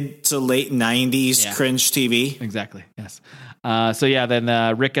mid to late 90s cringe TV. Exactly, yes.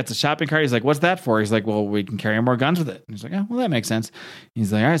 Then Rick gets a shopping cart. He's like, what's that for? He's like, well, we can carry more guns with it. And he's like, oh, well, that makes sense.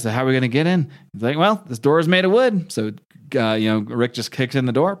 He's like, all right, so how are we going to get in? He's like, well, this door is made of wood. So, Rick just kicks in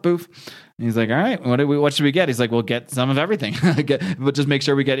the door, poof. And he's like, all right, what should we get? He's like, we'll get some of everything. But just make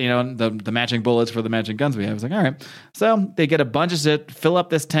sure we get, the matching bullets for the matching guns we have. He's like, all right. So they get a bunch of shit, fill up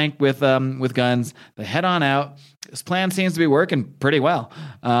this tank with guns. They head on out. This plan seems to be working pretty well.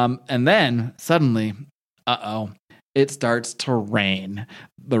 And then suddenly, it starts to rain.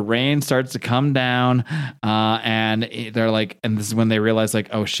 The rain starts to come down, and they're like, and this is when they realize, like,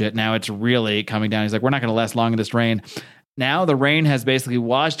 oh shit, now it's really coming down. He's like, we're not going to last long in this rain. Now the rain has basically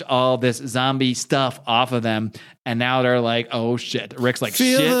washed all this zombie stuff off of them, and now they're like, oh shit. Rick's like,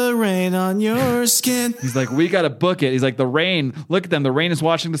 feel shit. the rain on your skin. He's like, we gotta book it. He's like, the rain, look at them. The rain is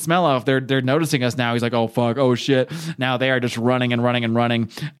washing the smell off. They're noticing us now. He's like, oh fuck, oh shit. Now they are just running and running and running.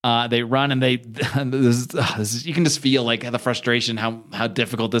 They run and you can just feel like the frustration, how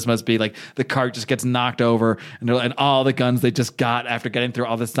difficult this must be. Like the cart just gets knocked over, and all the guns they just got after getting through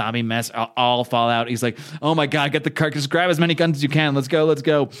all this zombie mess all fall out. He's like, oh my god, get the cart, just grab as many guns as you can. Let's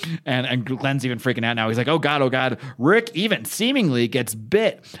go. And Glenn's even freaking out now. He's like, oh god. Rick even seemingly gets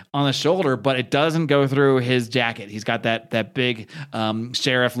bit on the shoulder, but it doesn't go through his jacket. He's got that big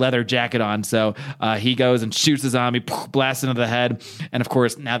sheriff leather jacket on. So he goes and shoots the zombie, blasts into the head. And of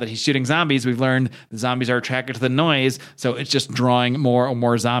course, now that he's shooting zombies, we've learned the zombies are attracted to the noise. So it's just drawing more and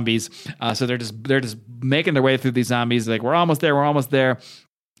more zombies. So they're just making their way through these zombies. Like, we're almost there.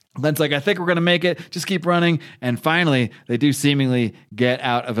 Glenn's like, I think we're going to make it. Just keep running. And finally, they do seemingly get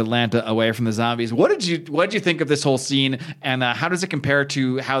out of Atlanta away from the zombies. What did you think of this whole scene? And how does it compare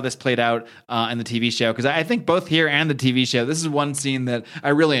to how this played out in the TV show? Because I think both here and the TV show, this is one scene that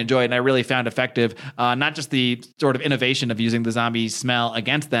I really enjoyed and I really found effective. Not just the sort of innovation of using the zombie smell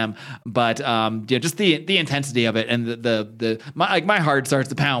against them, but just the intensity of it. And my heart starts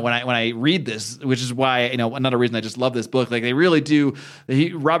to pound when I read this, which is why, another reason I just love this book. Like, they really do.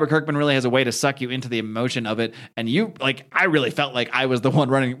 Robert Kirkman really has a way to suck you into the emotion of it, and I really felt like I was the one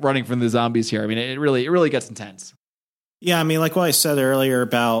running from the zombies here. I mean, it really gets intense. Yeah, I mean, like what I said earlier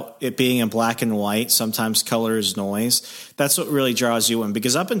about it being in black and white, sometimes color is noise. That's what really draws you in,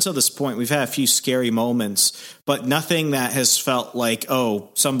 because up until this point, we've had a few scary moments, but nothing that has felt like, oh,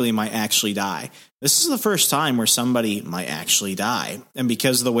 somebody might actually die. This is the first time where somebody might actually die. And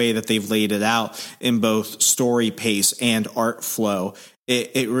because of the way that they've laid it out in both story pace and art flow,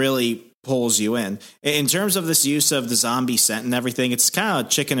 it really pulls you in. In terms of this use of the zombie scent and everything, it's kind of a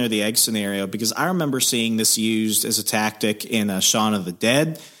chicken or the egg scenario, because I remember seeing this used as a tactic in Shaun of the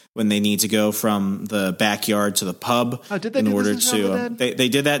Dead, when they need to go from the backyard to the pub. Oh, did they do this in Shaun of the Dead? They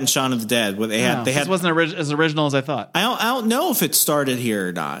did that in Shaun of the Dead. Where this wasn't as original as I thought. I don't know if it started here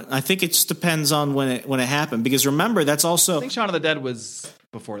or not. I think it just depends on when it happened, because remember, that's also, I think Shaun of the Dead was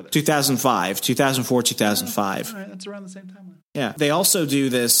before this. 2004, 2005. All right, that's around the same time. Yeah. They also do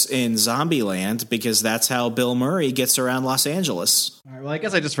this in Zombieland, because that's how Bill Murray gets around Los Angeles. All right, well, I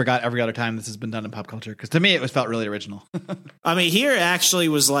guess I just forgot every other time this has been done in pop culture, because to me it felt really original. I mean, here it actually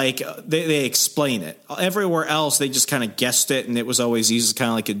was like they explain it. Everywhere else, they just kind of guessed it, and it was always used as kind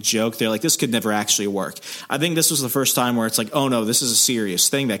of like a joke. They're like, this could never actually work. I think this was the first time where it's like, oh no, this is a serious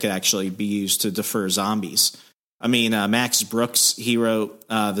thing that could actually be used to defer zombies. I mean, Max Brooks, he wrote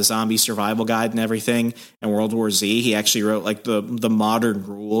the Zombie Survival Guide and everything, and World War Z. He actually wrote like the modern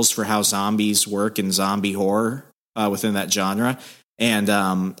rules for how zombies work in zombie horror within that genre. And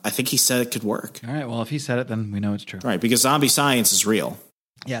I think he said it could work. All right, well, if he said it, then we know it's true. Right, because zombie science is real.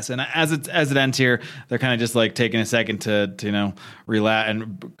 Yes, and as it ends here, they're kind of just like taking a second to relax.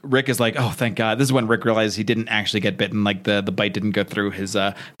 And Rick is like, "Oh, thank God!" This is when Rick realizes he didn't actually get bitten. Like the bite didn't go through his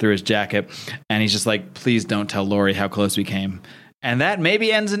jacket, and he's just like, "Please don't tell Lori how close we came." And that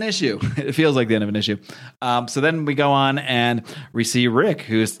maybe ends an issue. It feels like the end of an issue. So then we go on and we see Rick,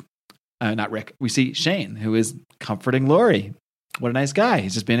 who's not Rick. We see Shane, who is comforting Lori. What a nice guy.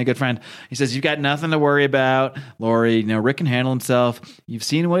 He's just being a good friend. He says, you've got nothing to worry about, Lori. Rick can handle himself. You've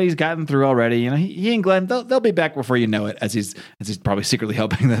seen what he's gotten through already. He and Glenn, they'll be back before you know it, as he's probably secretly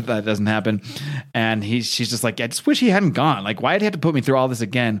hoping that doesn't happen. And she's just like, I just wish he hadn't gone. Like, why did he have to put me through all this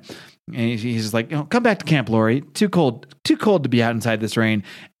again? And he's just like, come back to camp, Lori. Too cold to be out inside this rain.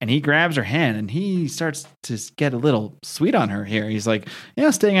 And he grabs her hand and he starts to get a little sweet on her here. He's like,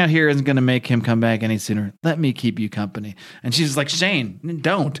 staying out here isn't going to make him come back any sooner. Let me keep you company. And she's like, Shane,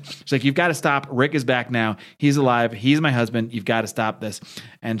 don't. She's like, you've got to stop. Rick is back now. He's alive. He's my husband. You've got to stop this.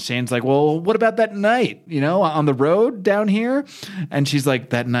 And Shane's like, well, what about that night, on the road down here? And she's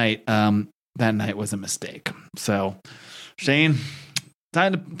like, that night was a mistake. So Shane,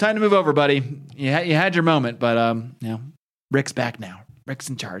 time to move over, buddy. You had your moment, but Rick's back now. Rick's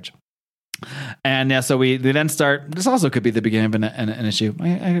in charge. And so we then start. This also could be the beginning of an issue.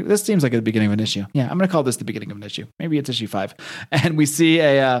 This seems like the beginning of an issue. Yeah, I'm going to call this the beginning of an issue. Maybe it's issue 5. And we see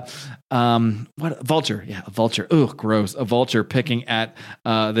a vulture. Yeah, a vulture. Ugh, gross. A vulture picking at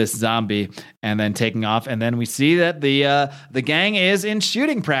this zombie and then taking off. And then we see that the gang is in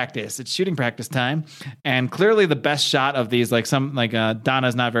shooting practice. It's shooting practice time. And clearly the best shot of these,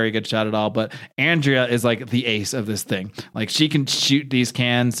 Donna's not very good shot at all, but Andrea is like the ace of this thing. Like she can shoot these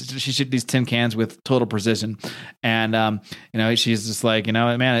cans. She shoot these tin cans with total precision. And, she's just like,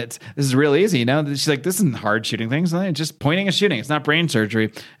 man, this is real easy. She's like, this isn't hard shooting things. It's just pointing and shooting. It's not brain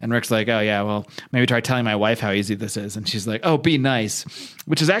surgery. And Rick's like, oh yeah, well, maybe try telling my wife how easy this is. And she's like, oh, be nice,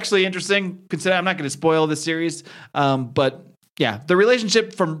 which is actually interesting. Consider I'm not going to spoil this series. But yeah, the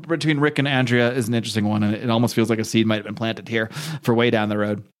relationship between Rick and Andrea is an interesting one. And it almost feels like a seed might have been planted here for way down the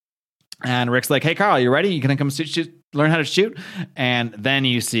road. And Rick's like, hey, Carl, you ready? You gonna come learn how to shoot? And then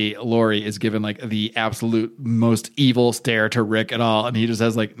you see Lori is given like the absolute most evil stare to Rick at all. And he just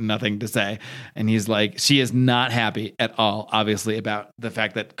has like nothing to say. And he's like, she is not happy at all, obviously, about the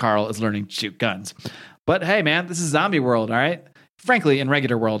fact that Carl is learning to shoot guns. But hey, man, this is zombie world, all right? Frankly, in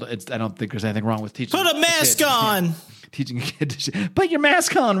regular world, I don't think there's anything wrong with teaching. Put a mask on. Teaching a kid to shoot. Put your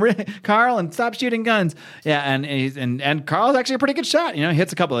mask on, Carl, and stop shooting guns. Yeah, and Carl's actually a pretty good shot. He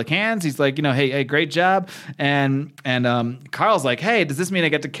hits a couple of cans. He's like, hey, great job. And Carl's like, hey, does this mean I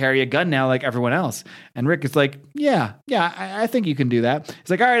get to carry a gun now like everyone else? And Rick is like, yeah, I think you can do that. He's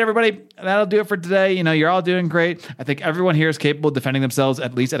like, all right, everybody, that'll do it for today. You're all doing great. I think everyone here is capable of defending themselves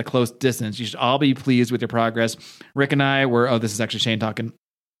at least at a close distance. You should all be pleased with your progress. Rick and I were. Oh, this is actually Shane talking.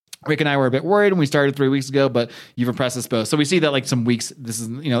 Rick and I were a bit worried when we started 3 weeks ago, but you've impressed us both. So we see that like some weeks, this is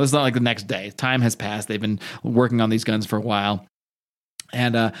not like the next day. Time has passed. They've been working on these guns for a while.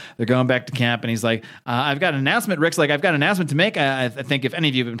 And they're going back to camp, and he's like, I've got an announcement. Rick's like, I've got an announcement to make. I think if any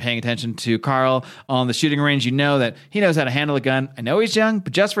of you have been paying attention to Carl on the shooting range, you know that he knows how to handle a gun. I know he's young,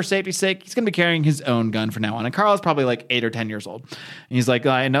 but just for safety's sake, he's going to be carrying his own gun from now on. And Carl's probably like 8 or 10 years old. And he's like,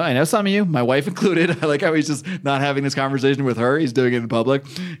 I know some of you, my wife included. I like how he's just not having this conversation with her. He's doing it in public.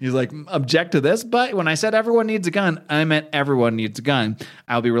 He's like, object to this. But when I said everyone needs a gun, I meant everyone needs a gun.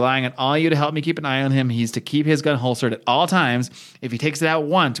 I'll be relying on all you to help me keep an eye on him. He's to keep his gun holstered at all times. If he takes it out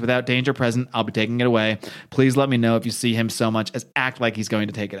once without danger present, I'll be taking it away. Please let me know if you see him so much as act like he's going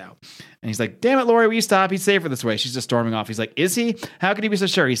to take it out. And he's like, damn it, Lori, will you stop? He's safer this way. She's just storming off. He's like, is he? How could he be so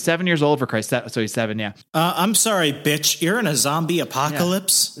sure? He's 7 years old, for Christ's sake. So he's 7, yeah. I'm sorry, bitch. You're in a zombie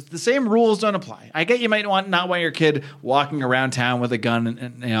apocalypse? Yeah. The same rules don't apply. I get you might not want your kid walking around town with a gun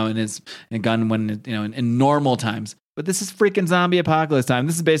and in a gun when in normal times. But this is freaking zombie apocalypse time.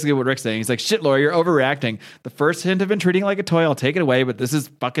 This is basically what Rick's saying. He's like, shit, Lori, you're overreacting. The first hint of been treating it like a toy, I'll take it away, but this is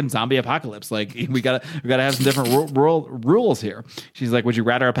fucking zombie apocalypse. Like, we gotta have some different rules here. She's like, would you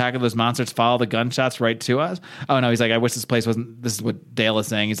rather a pack of those monsters follow the gunshots right to us? Oh, no, he's like, I wish this place wasn't, this is what Dale is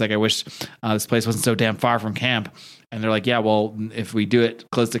saying. He's like, I wish this place wasn't so damn far from camp. And they're like, yeah, well, if we do it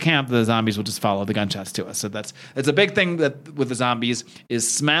close to camp, the zombies will just follow the gunshots to us. So it's a big thing that with the zombies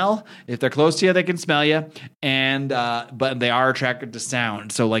is smell. If they're close to you, they can smell you, and but they are attracted to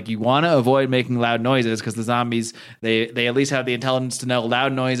sound. So like you want to avoid making loud noises because the zombies they at least have the intelligence to know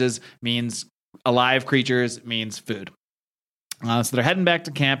loud noises means alive creatures means food. So they're heading back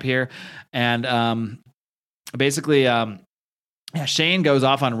to camp here, and basically. Yeah, Shane goes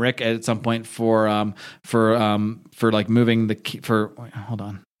off on Rick at some point for like moving the key for. Wait, hold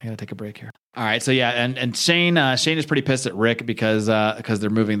on, I gotta take a break here. All right, so yeah, and Shane is pretty pissed at Rick because they're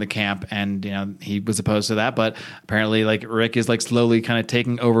moving the camp, and he was opposed to that, but apparently like Rick is like slowly kind of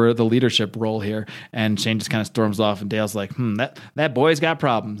taking over the leadership role here, and Shane just kind of storms off, and Dale's like, that boy's got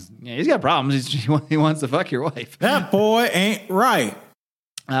problems. Yeah, he's got problems. He wants to fuck your wife. That boy ain't right.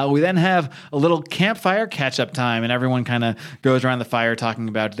 We then have a little campfire catch-up time, and everyone kind of goes around the fire talking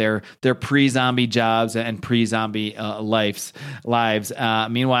about their pre-zombie jobs and pre-zombie lives.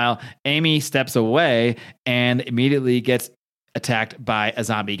 Meanwhile, Amy steps away and immediately gets attacked by a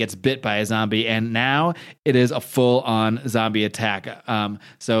zombie. He gets bit by a zombie, and now it is a full-on zombie attack.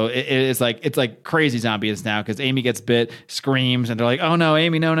 So it's like crazy zombies now, because Amy gets bit, screams, and they're like, "Oh no,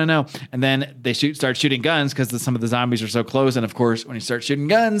 Amy, no!" And then they start shooting guns because some of the zombies are so close. And of course, when you start shooting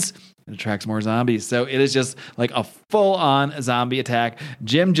guns, it attracts more zombies. So it is just like a full-on zombie attack.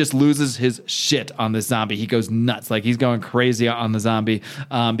 Jim just loses his shit on this zombie. He goes nuts, like he's going crazy on the zombie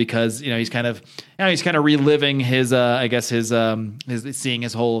because he's kind of reliving his seeing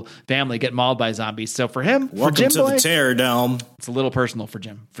his whole family get mauled by zombies. So for him, welcome for Jim to Boy, the Terror Dome. It's a little personal for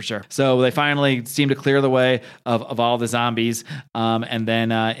Jim, for sure. So they finally seem to clear the way of all the zombies. And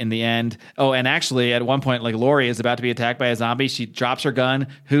then in the end, and actually at one point, like Lori is about to be attacked by a zombie. She drops her gun.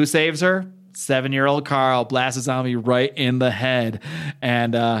 Who saves her? 7-year-old Carl blasts a zombie right in the head.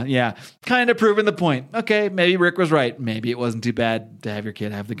 And kind of proving the point. Okay, maybe Rick was right. Maybe it wasn't too bad to have your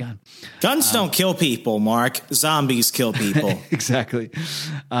kid have the gun. Guns don't kill people, Mark. Zombies kill people. Exactly.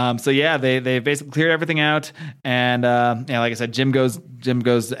 They basically cleared everything out. And like I said, Jim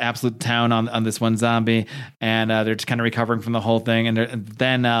goes absolute town on this one zombie. And they're just kind of recovering from the whole thing. And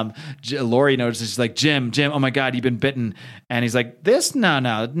then Lori notices, she's like, Jim, oh my God, you've been bitten. And he's like,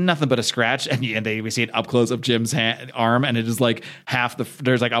 no, nothing but a scratch. And we see an up close of Jim's arm, and it is like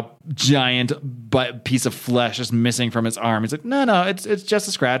there's like a giant piece of flesh just missing from his arm. He's like, no, it's just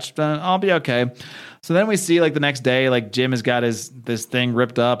a scratch. I'll be okay. So then we see like the next day, like Jim has got this thing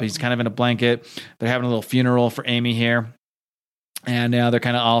ripped up. He's kind of in a blanket. They're having a little funeral for Amy here. And now they're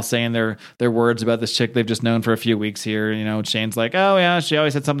kind of all saying their words about this chick they've just known for a few weeks here. Shane's like, oh yeah, she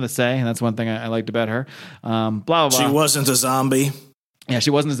always had something to say, and that's one thing I liked about her. Blah blah blah. She wasn't a zombie. Yeah,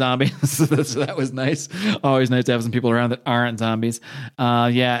 she wasn't a zombie, so that was nice. Always nice to have some people around that aren't zombies.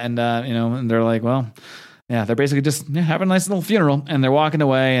 And they're like, well, yeah, they're basically just having a nice little funeral, and they're walking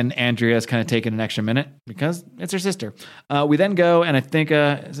away, and Andrea's kind of taking an extra minute because it's her sister. We then go, and I think,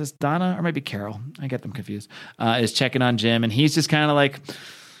 is this Donna or maybe Carol? I get them confused. Is checking on Jim, and he's just kind of like,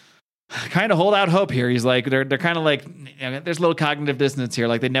 hold out hope here. He's like, they're kind of like, there's a little cognitive dissonance here.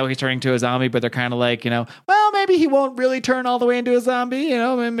 Like they know he's turning into a zombie, but they're kind of like, well, maybe he won't really turn all the way into a zombie.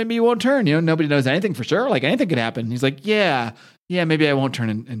 Maybe he won't turn. Nobody knows anything for sure. Like anything could happen. He's like, yeah, maybe I won't turn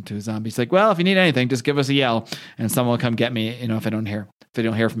into a zombie. He's like, well, if you need anything, just give us a yell, and someone will come get me. If I don't hear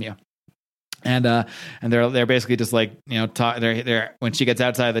from you. And they're basically just like, they're when she gets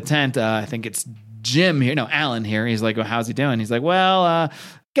outside of the tent, I think it's Jim here. No, Alan here. He's like, well, how's he doing? He's like, well,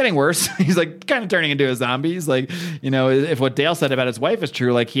 getting worse. He's like kind of turning into a zombie. He's like, if what Dale said about his wife is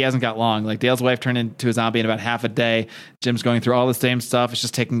true, like he hasn't got long. Like Dale's wife turned into a zombie in about half a day. Jim's going through all the same stuff. It's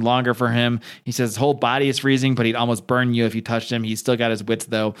just taking longer for him. He says his whole body is freezing, but he'd almost burn you if you touched him. He's still got his wits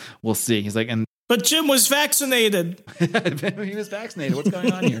though. We'll see. He's like, but Jim was vaccinated. He was vaccinated. What's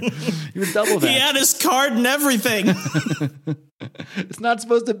going on here? He was double vaccinated. He had his card and everything. It's not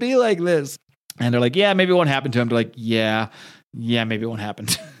supposed to be like this. And they're like, yeah, maybe it won't happen to him. They're like, yeah, maybe it won't happen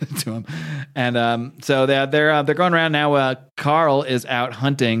to him. And so they're going around now. Carl is out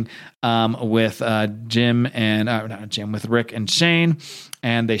hunting with Jim and not Jim, with Rick and Shane,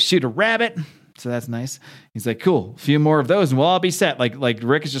 and they shoot a rabbit. So that's nice. He's like, cool, a few more of those and we'll all be set. Like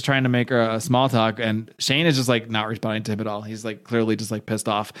Rick is just trying to make a small talk, and Shane is just like not responding to him at all. He's like clearly just like pissed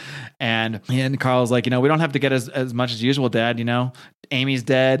off. And Carl's like, we don't have to get as much as usual, Dad. Amy's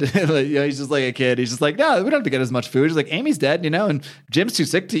dead. He's just like a kid. He's just like, no, we don't have to get as much food. He's like, Amy's dead, and Jim's too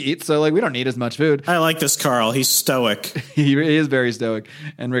sick to eat, so like we don't need as much food. I like this Carl. He's stoic. He is very stoic.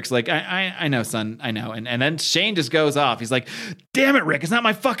 And Rick's like, I know, son, I know. And then Shane just goes off. He's like, damn it, Rick, it's not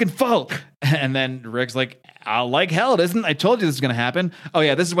my fucking fault. And then Rick's like, like hell it isn't. I told you this is going to happen. Oh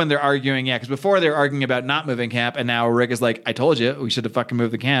yeah, this is when they're arguing. Yeah, because before they were arguing about not moving camp, and now Rick is like, I told you we should have fucking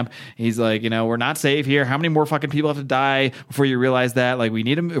moved the camp. He's like, we're not safe here. How many more fucking people have to die before you realize that? Like we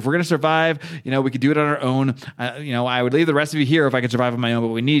need them if we're going to survive. We could do it on our own. I would leave the rest of you here if I could survive on my own, but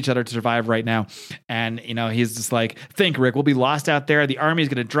we need each other to survive right now. And he's just like, think, Rick, we'll be lost out there. The army is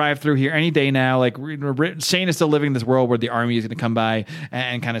going to drive through here any day now. Like Shane is still living in this world where the army is going to come by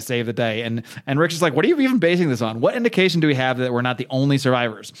and kind of save the day. And Rick's just like, what are you even basing this on? What indication do we have that we're not the only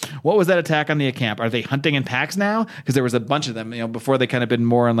survivors? What was that attack on the camp? Are they hunting in packs now? Because there was a bunch of them, before they kind of been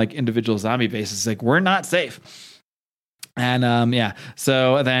more on like individual zombie bases. Like, we're not safe. And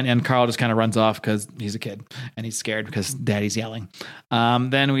so then, and Carl just kind of runs off because he's a kid and he's scared because Daddy's yelling.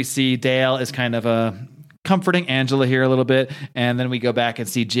 Then we see Dale is kind of comforting Angela here a little bit. And then we go back and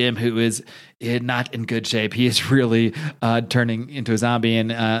see Jim, who is not in good shape. He is really turning into a zombie.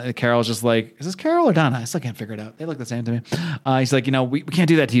 And Carol's just like, is this Carol or Donna? I still can't figure it out. They look the same to me. He's like, we can't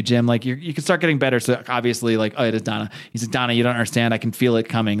do that to you, Jim. Like, you can start getting better. So obviously, like, oh, it is Donna. He's like, Donna, you don't understand. I can feel it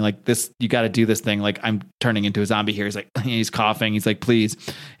coming. Like, this, you got to do this thing. Like, I'm turning into a zombie here. He's like, he's coughing. He's like, please,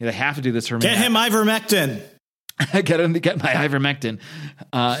 they have to do this for me. Get him ivermectin. Get him to get my ivermectin.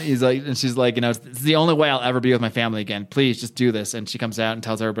 He's like, and she's like, it's the only way I'll ever be with my family again. Please just do this. And she comes out and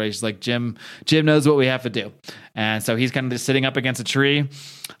tells everybody, she's like, Jim knows what we have to do. And so he's kind of just sitting up against a tree.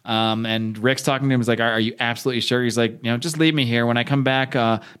 And Rick's talking to him. He's like, are you absolutely sure? He's like, just leave me here. When I come back,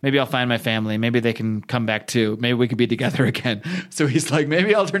 maybe I'll find my family. Maybe they can come back too. Maybe we could be together again. So he's like,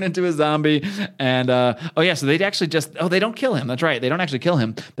 maybe I'll turn into a zombie. And, so they actually they don't kill him. That's right. They don't actually kill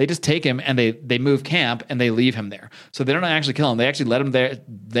him. They just take him and they move camp and they leave him there. So they don't actually kill him. They actually let him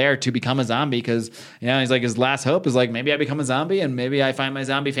there to become a zombie because, he's like, his last hope is like, maybe I become a zombie and maybe I find my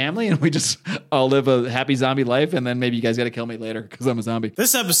zombie family and we just all live a happy zombie life. And then maybe you guys got to kill me later because I'm a zombie.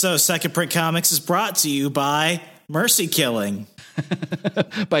 This episode of Second Print Comics is brought to you by Mercy Killing.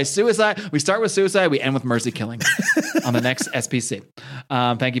 By suicide. We start with suicide. We end with mercy killing on the next SPC.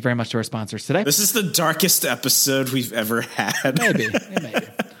 Thank you very much to our sponsors today. This is the darkest episode we've ever had. Maybe.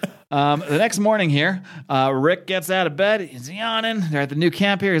 The next morning here, Rick gets out of bed. He's yawning. They're at the new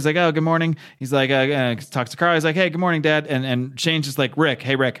camp here. He's like, oh, good morning. He's like, talks to Carl. He's like, hey, good morning, Dad. And Shane's just like, Rick,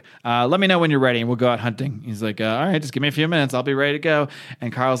 hey, Rick, let me know when you're ready and we'll go out hunting. He's like, all right, just give me a few minutes. I'll be ready to go.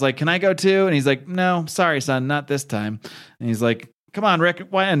 And Carl's like, can I go too? And he's like, no, sorry, son, not this time. And he's like, come on, Rick.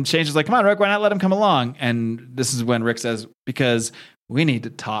 Why? And Shane's just like, come on, Rick, why not let him come along? And this is when Rick says, because we need to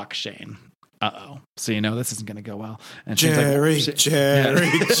talk, Shane. Uh-oh. So this isn't going to go well. And Jerry. This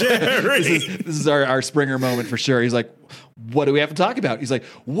is our Springer moment for sure. He's like, what do we have to talk about? He's like,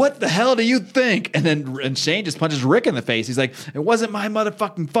 what the hell do you think? And Shane just punches Rick in the face. He's like, it wasn't my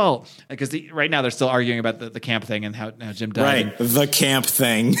motherfucking fault. Because right now they're still arguing about the camp thing and how Jim died. Right, the camp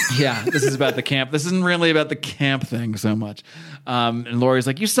thing. Yeah, this is about the camp. This isn't really about the camp thing so much. And Lori's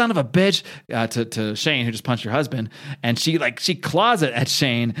like, you son of a bitch, to Shane, who just punched your husband. And she claws it at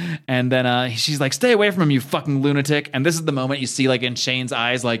Shane. And then she's like, stay away from him, you fucking lunatic. And this is the moment you see like in Shane's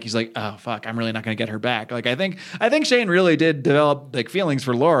eyes, like he's like, oh fuck, I'm really not going to get her back. Like I think Shane really did develop like feelings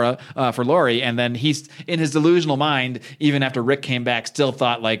for Lori, and then he's in his delusional mind, even after Rick came back, still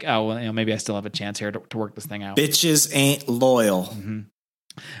thought like, oh well, maybe I still have a chance here to work this thing out. Bitches ain't loyal. Mm-hmm.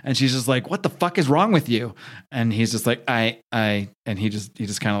 And she's just like, what the fuck is wrong with you? And he's just like, and he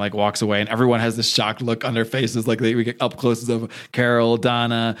just kind of like walks away, and everyone has this shocked look on their faces. Like we get up closes of Carol,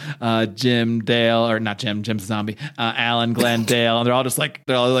 Donna, Jim, Dale, or not Jim, Jim's a zombie, Alan, Glenn, Dale. And they're all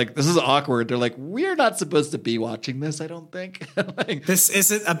like, this is awkward. They're like, we're not supposed to be watching this, I don't think. Like, this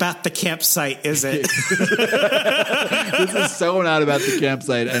isn't about the campsite, is it? This is so not about the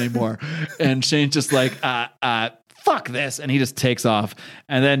campsite anymore. And Shane's just like, fuck this. And he just takes off.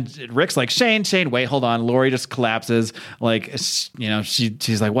 And then Rick's like, Shane, wait, hold on. Lori just collapses. Like,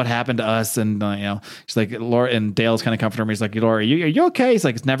 she's like, what happened to us? And, she's like, Lori, and Dale's kind of comforting her. He's like, Lori, are you okay? He's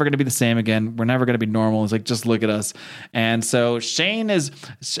like, it's never going to be the same again. We're never going to be normal. He's like, just look at us. And so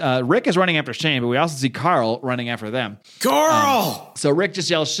Rick is running after Shane, but we also see Carl running after them. Carl! So Rick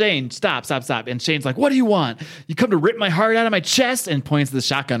just yells, Shane, stop. And Shane's like, what do you want? You come to rip my heart out of my chest? And points the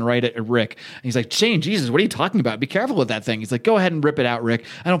shotgun right at Rick. And he's like, Shane, Jesus, what are you talking about? Be careful with that thing. He's like, go ahead and rip it out, Rick.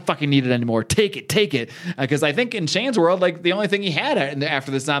 I don't fucking need it anymore. Take it. Because I think in Shane's world, like the only thing he had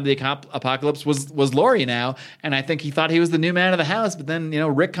after the zombie apocalypse was Lori now. And I think he thought he was the new man of the house. But then,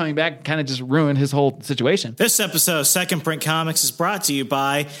 Rick coming back kind of just ruined his whole situation. This episode of Second Print Comics is brought to you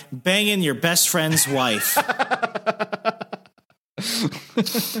by banging your best friend's wife.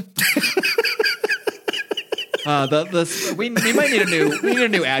 We might need a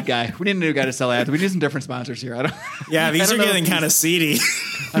new ad guy. We need a new guy to sell ads. We need some different sponsors here. These are getting kind of seedy.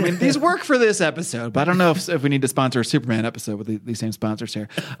 I mean, these work for this episode, but I don't know if we need to sponsor a Superman episode with these same sponsors here.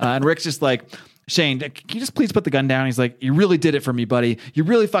 And Rick's just like, Shane, can you just please put the gun down? He's like, you really did it for me, buddy. You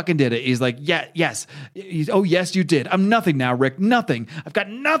really fucking did it. He's like, yes. Oh, yes, you did. I'm nothing now, Rick. Nothing. I've got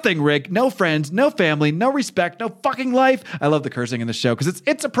nothing, Rick. No friends, no family, no respect, no fucking life. I love the cursing in the show because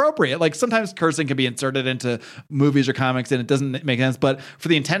it's appropriate. Like sometimes cursing can be inserted into movies or comics and it doesn't make sense. But for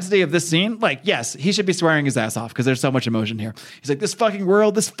the intensity of this scene, like, yes, he should be swearing his ass off because there's so much emotion here. He's like, this fucking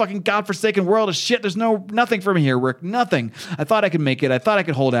world, this fucking godforsaken world is shit. There's nothing for me here, Rick. Nothing. I thought I could make it. I thought I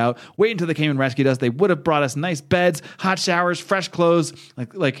could hold out. Wait until they came and rescued us. They would have brought us nice beds, hot showers, fresh clothes.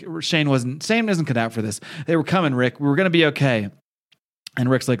 Like Shane isn't cut out for this. They were coming, Rick. We were going to be okay. And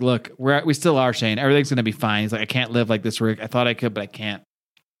Rick's like, look, we still are, Shane. Everything's going to be fine. He's like, I can't live like this, Rick. I thought I could, but I can't.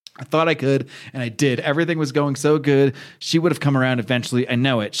 I thought I could, and I did. Everything was going so good. She would have come around eventually. I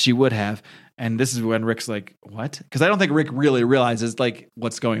know it. She would have. And this is when Rick's like, what? Because I don't think Rick really realizes like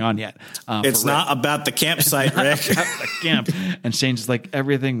what's going on yet. It's not about the campsite, Rick. The camp. And Shane's just like,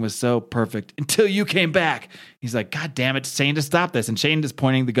 everything was so perfect until you came back. He's like, God damn it, Shane, to stop this. And Shane is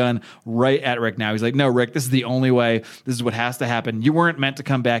pointing the gun right at Rick now. He's like, no, Rick, this is the only way. This is what has to happen. You weren't meant to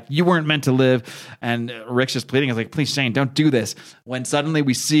come back. You weren't meant to live. And Rick's just pleading. He's like, please, Shane, don't do this. When suddenly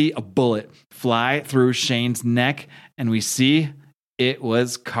we see a bullet fly through Shane's neck, and we see it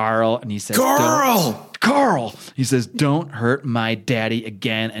was Carl. And he says, Carl! He says, don't hurt my daddy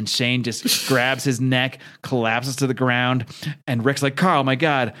again. And Shane just grabs his neck, collapses to the ground. And Rick's like, Carl, my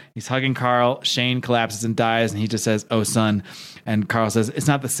God. He's hugging Carl. Shane collapses and dies. And he just says, oh, son. And Carl says, it's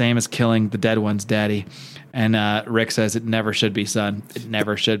not the same as killing the dead ones, daddy. And Rick says, it never should be, son. It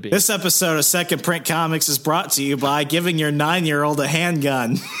never should be. This episode of Second Print Comics is brought to you by giving your 9-year-old a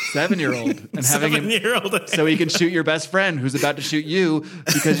handgun. 7-year-old. And having him, 7-year-old. so he can shoot your best friend who's about to shoot you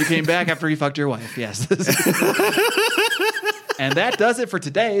because you came back after he fucked your wife. Yes. And that does it for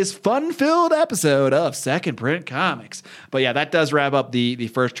today's fun-filled episode of Second Print Comics. But yeah, that does wrap up the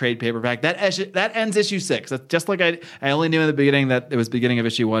first trade paperback. That ends issue 6. That's just like I only knew in the beginning that it was beginning of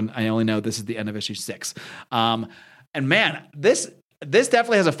issue 1. I only know this is the end of issue 6. And man, this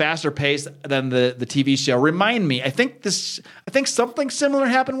definitely has a faster pace than the TV show. Remind me, I think something similar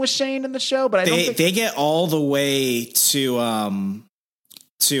happened with Shane in the show, but I don't think they get all the way to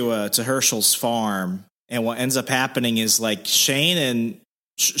Herschel's farm. And what ends up happening is like Shane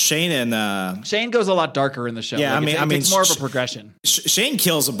goes a lot darker in the show. Yeah, like it's more of a progression. Shane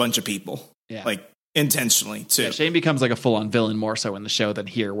kills a bunch of people. Yeah. Like intentionally too. Yeah, Shane becomes like a full-on villain more so in the show than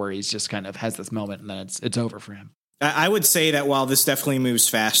here, where he's just kind of has this moment and then it's over for him. I would say that while this definitely moves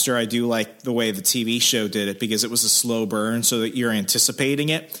faster, I do like the way the TV show did it because it was a slow burn so that you're anticipating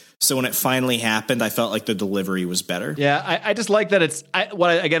it. So when it finally happened, I felt like the delivery was better. Yeah, I just like that what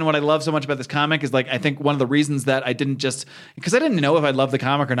I love so much about this comic is like I think one of the reasons that I didn't just because I didn't know if I loved the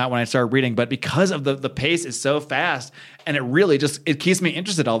comic or not when I started reading, but because of the pace is so fast and it really it keeps me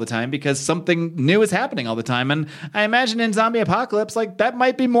interested all the time because something new is happening all the time. And I imagine in Zombie Apocalypse, like that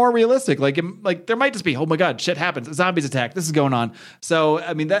might be more realistic. Like there might just be, oh my God, shit happens, zombies attack, this is going on. So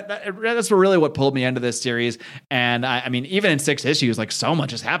I mean that's really what pulled me into this series. And I mean even in 6 issues, like so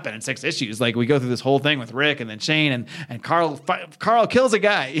much has happened in 6 issues. Like we go through this whole thing with Rick and then Shane and Carl kills a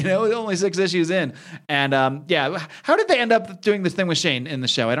guy, only 6 issues in. And how did they end up doing this thing with Shane in the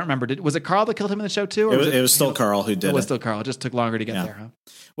show? I don't remember. Was it Carl that killed him in the show too? Or it was still Carl who did it. It was still Carl. It just took longer to get there, huh?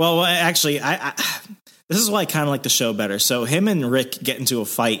 Well, actually, this is why I kind of like the show better. So him and Rick get into a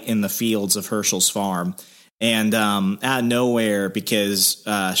fight in the fields of Herschel's farm. And out of nowhere, because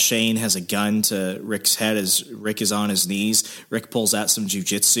Shane has a gun to Rick's head as Rick is on his knees, Rick pulls out some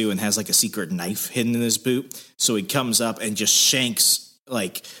jujitsu and has like a secret knife hidden in his boot. So he comes up and just shanks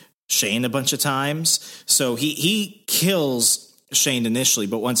like Shane a bunch of times. So he kills Shane initially,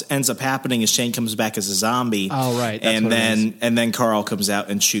 but what ends up happening is Shane comes back as a zombie. Oh, right. And then Carl comes out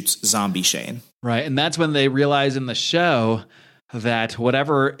and shoots zombie Shane. Right. And that's when they realize in the show that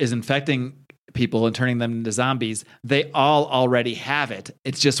whatever is infecting people and turning them into zombies, they all already have it.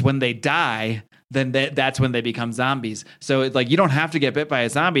 It's just when they die, then that's when they become zombies. So it's like you don't have to get bit by a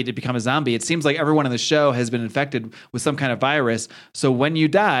zombie to become a zombie. It seems like everyone in the show has been infected with some kind of virus. So when you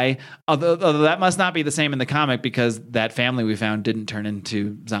die, although that must not be the same in the comic because that family we found didn't turn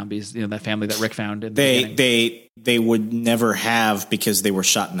into zombies. That family that Rick found in the beginning. They would never have because they were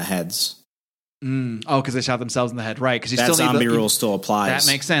shot in the heads. Oh, because they shot themselves in the head, right? Because that zombie rule still applies.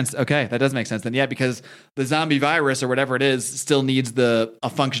 That makes sense. Okay, that does make sense then. Yeah, because the zombie virus or whatever it is still needs a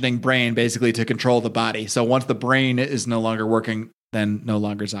functioning brain basically to control the body. So once the brain is no longer working, then no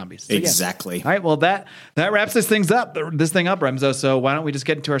longer zombies. So exactly. Yeah. All right. Well, that wraps this thing up, Remzo. So why don't we just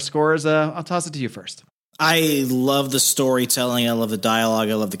get into our scores? I'll toss it to you first. I love the storytelling. I love the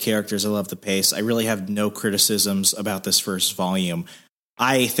dialogue. I love the characters. I love the pace. I really have no criticisms about this first volume.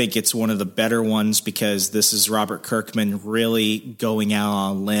 I think it's one of the better ones because this is Robert Kirkman really going out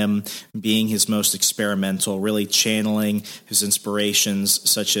on a limb, being his most experimental, really channeling his inspirations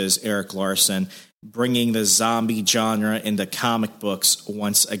such as Eric Larson, bringing the zombie genre into comic books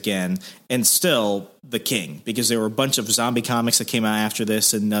once again, and still the king, because there were a bunch of zombie comics that came out after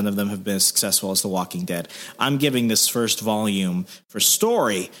this, and none of them have been as successful as The Walking Dead. I'm giving this first volume for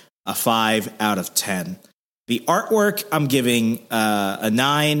story a 5 out of 10. The artwork, I'm giving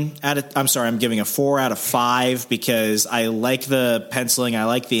I'm giving a 4 out of 5 because I like the penciling, I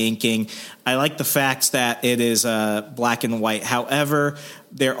like the inking, I like the fact that it is black and white. However,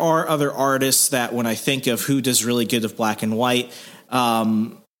 there are other artists that when I think of who does really good with black and white,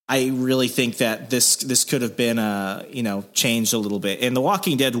 I I really think that this could have been changed a little bit. And The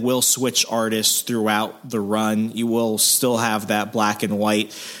Walking Dead will switch artists throughout the run. You will still have that black and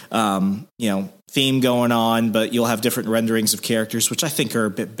white theme going on, but you'll have different renderings of characters, which I think are a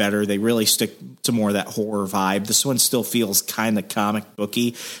bit better. They really stick to more of that horror vibe. This one still feels kind of comic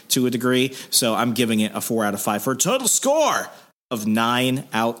booky to a degree, so I'm giving it a 4 out of 5 for a total score of 9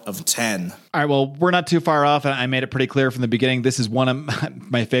 out of 10. All right, well, we're not too far off, and I made it pretty clear from the beginning. This is one of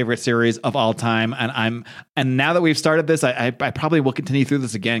my favorite series of all time, and now that we've started this, I probably will continue through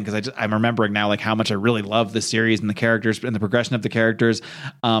this again because I'm remembering now like how much I really love this series and the characters and the progression of the characters.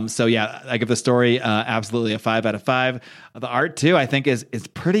 So yeah, I give the story absolutely a 5 out of 5. The art too, I think is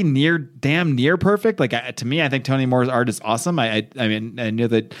pretty damn near perfect. Like to me, I think Tony Moore's art is awesome. I mean, I knew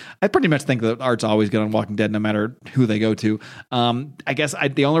that. I pretty much think that art's always good on Walking Dead, no matter who they go to. I guess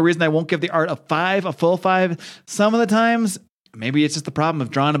the only reason I won't give the art a full 5, some of the times, maybe it's just the problem of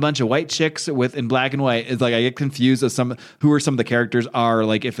drawing a bunch of white chicks in black and white. It's like I get confused of who some of the characters are,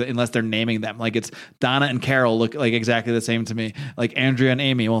 like unless they're naming them. Like it's Donna and Carol look like exactly the same to me. Like Andrea and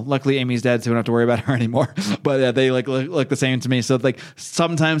Amy. Well, luckily Amy's dead, so we don't have to worry about her anymore. But they look the same to me. So like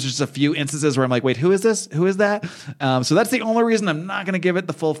sometimes there's just a few instances where I'm like, wait, who is this? Who is that? So that's the only reason I'm not going to give it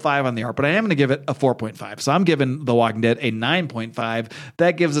the full 5 on the art, but I am going to give it a 4.5. So I'm giving The Walking Dead a 9.5.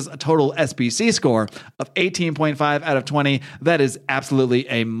 That gives us a total SBC score of 18.5 out of 20. That is absolutely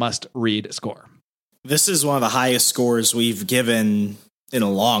a must-read score. This is one of the highest scores we've given in a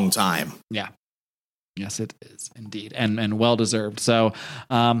long time. Yeah. Yes, it is indeed, and well deserved. So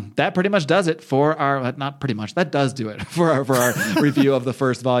that pretty much does it for our not pretty much that does do it for our review of the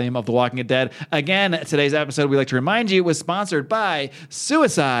first volume of The Walking Dead. Again, today's episode, we like to remind you, was sponsored by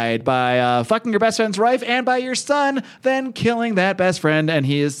suicide, by fucking your best friend's wife, and by your son, then killing that best friend, and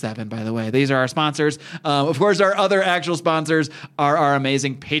he is 7, by the way. These are our sponsors. Of course, our other actual sponsors are our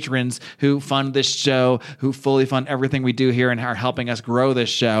amazing patrons who fund this show, who fully fund everything we do here, and are helping us grow this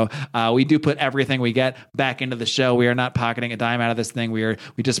show. We do put everything we get back into the show. We are not pocketing a dime out of this thing. We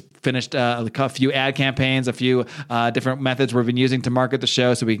just finished a few ad campaigns, a few different methods we've been using to market the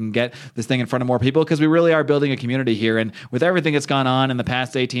show so we can get this thing in front of more people, because we really are building a community here. And with everything that's gone on in the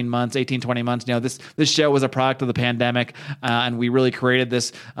past 20 months, this show was a product of the pandemic, and we really created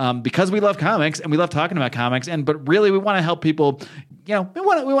this because we love comics and we love talking about comics. But really, we want to help people. We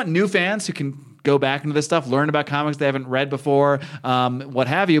want new fans who can go back into this stuff, learn about comics they haven't read before, what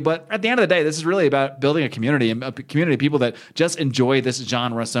have you. But at the end of the day, this is really about building a community of people that just enjoy this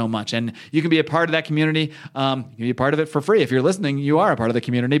genre so much. And you can be a part of that community. You can be a part of it for free. If you're listening, you are a part of the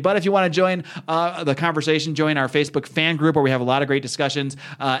community. But if you want to join the conversation, join our Facebook fan group where we have a lot of great discussions.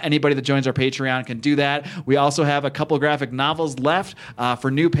 Anybody that joins our Patreon can do that. We also have a couple graphic novels left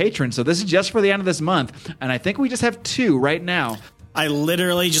for new patrons. So this is just for the end of this month. And I think we just have 2 right now. I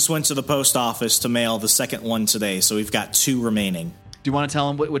literally just went to the post office to mail the second one today, so we've got 2 remaining. Do you want to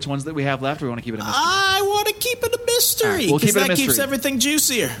tell them which ones that we have left, or we want to keep it a mystery? I want to keep it a mystery, because that keeps everything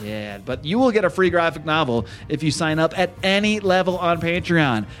juicier. Yeah, but you will get a free graphic novel if you sign up at any level on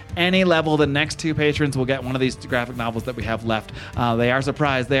Patreon. Any level, the next 2 patrons will get one of these graphic novels that we have left. They are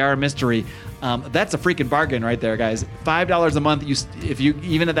surprised. They are a mystery. That's a freaking bargain right there, guys. $5 a month.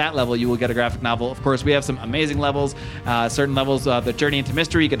 Even at that level, you will get a graphic novel. Of course, we have some amazing levels. Certain levels, the Journey into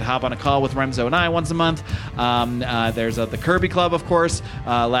Mystery, you can hop on a call with Remzo and I once a month. There's the Kirby Club, of course.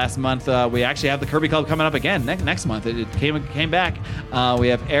 Last month, we actually have the Kirby Club coming up again next month. It came back. We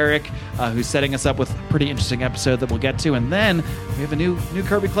have Eric, who's setting us up with a pretty interesting episode that we'll get to, and then we have a new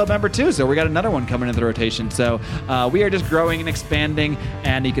Kirby Club member too. So we got another one coming into the rotation. So we are just growing and expanding,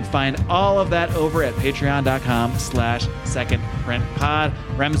 and you can find all of that over at patreon.com/secondprintpod.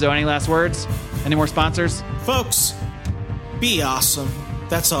 Remzo, any last words? Any more sponsors? Folks, be awesome.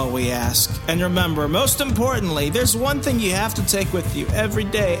 That's all we ask. And remember, most importantly, there's one thing you have to take with you every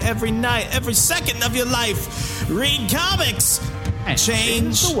day, every night, every second of your life. Read comics and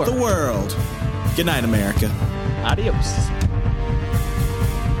change the world. Good night, America. Adios.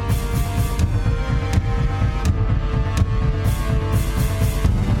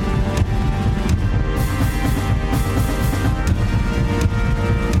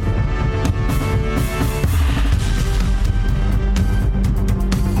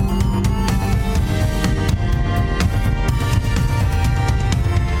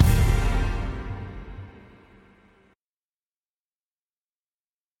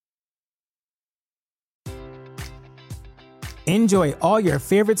 Enjoy all your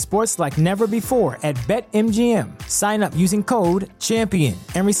favorite sports like never before at BetMGM. Sign up using code CHAMPION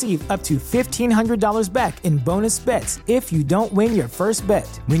and receive up to $1,500 back in bonus bets if you don't win your first bet.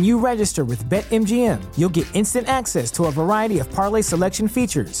 When you register with BetMGM, you'll get instant access to a variety of parlay selection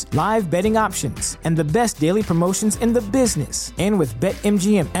features, live betting options, and the best daily promotions in the business. And with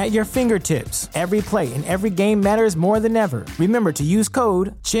BetMGM at your fingertips, every play and every game matters more than ever. Remember to use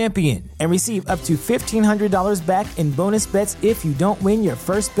code CHAMPION and receive up to $1,500 back in bonus bets if you don't win your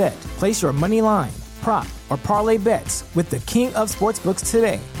first bet. Place your money line, prop, or parlay bets with the king of sportsbooks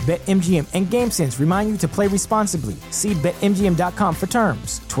today. BetMGM and GameSense remind you to play responsibly. See BetMGM.com for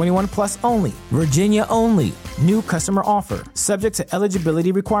terms. 21 plus only. Virginia only. New customer offer. Subject to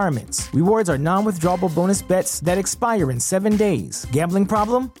eligibility requirements. Rewards are non-withdrawable bonus bets that expire in 7 days. Gambling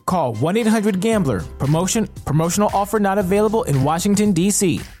problem? Call 1-800-GAMBLER. Promotional offer not available in Washington,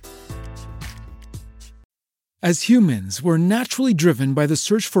 D.C. As humans, we're naturally driven by the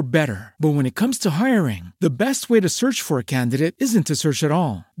search for better. But when it comes to hiring, the best way to search for a candidate isn't to search at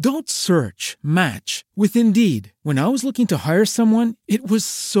all. Don't search, match with Indeed. When I was looking to hire someone, it was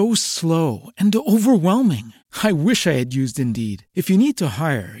so slow and overwhelming. I wish I had used Indeed. If you need to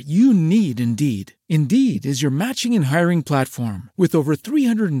hire, you need Indeed. Indeed is your matching and hiring platform with over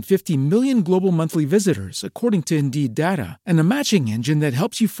 350 million global monthly visitors, according to Indeed data, and a matching engine that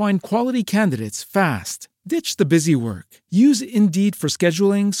helps you find quality candidates fast. Ditch the busy work. Use Indeed for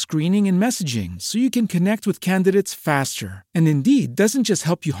scheduling, screening, and messaging so you can connect with candidates faster. And Indeed doesn't just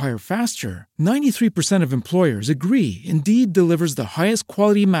help you hire faster. 93% of employers agree Indeed delivers the highest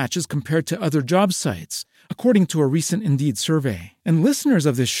quality matches compared to other job sites, according to a recent Indeed survey. And listeners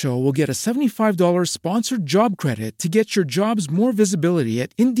of this show will get a $75 sponsored job credit to get your jobs more visibility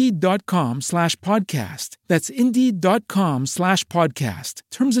at Indeed.com/podcast. That's Indeed.com/podcast.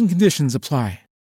 Terms and conditions apply.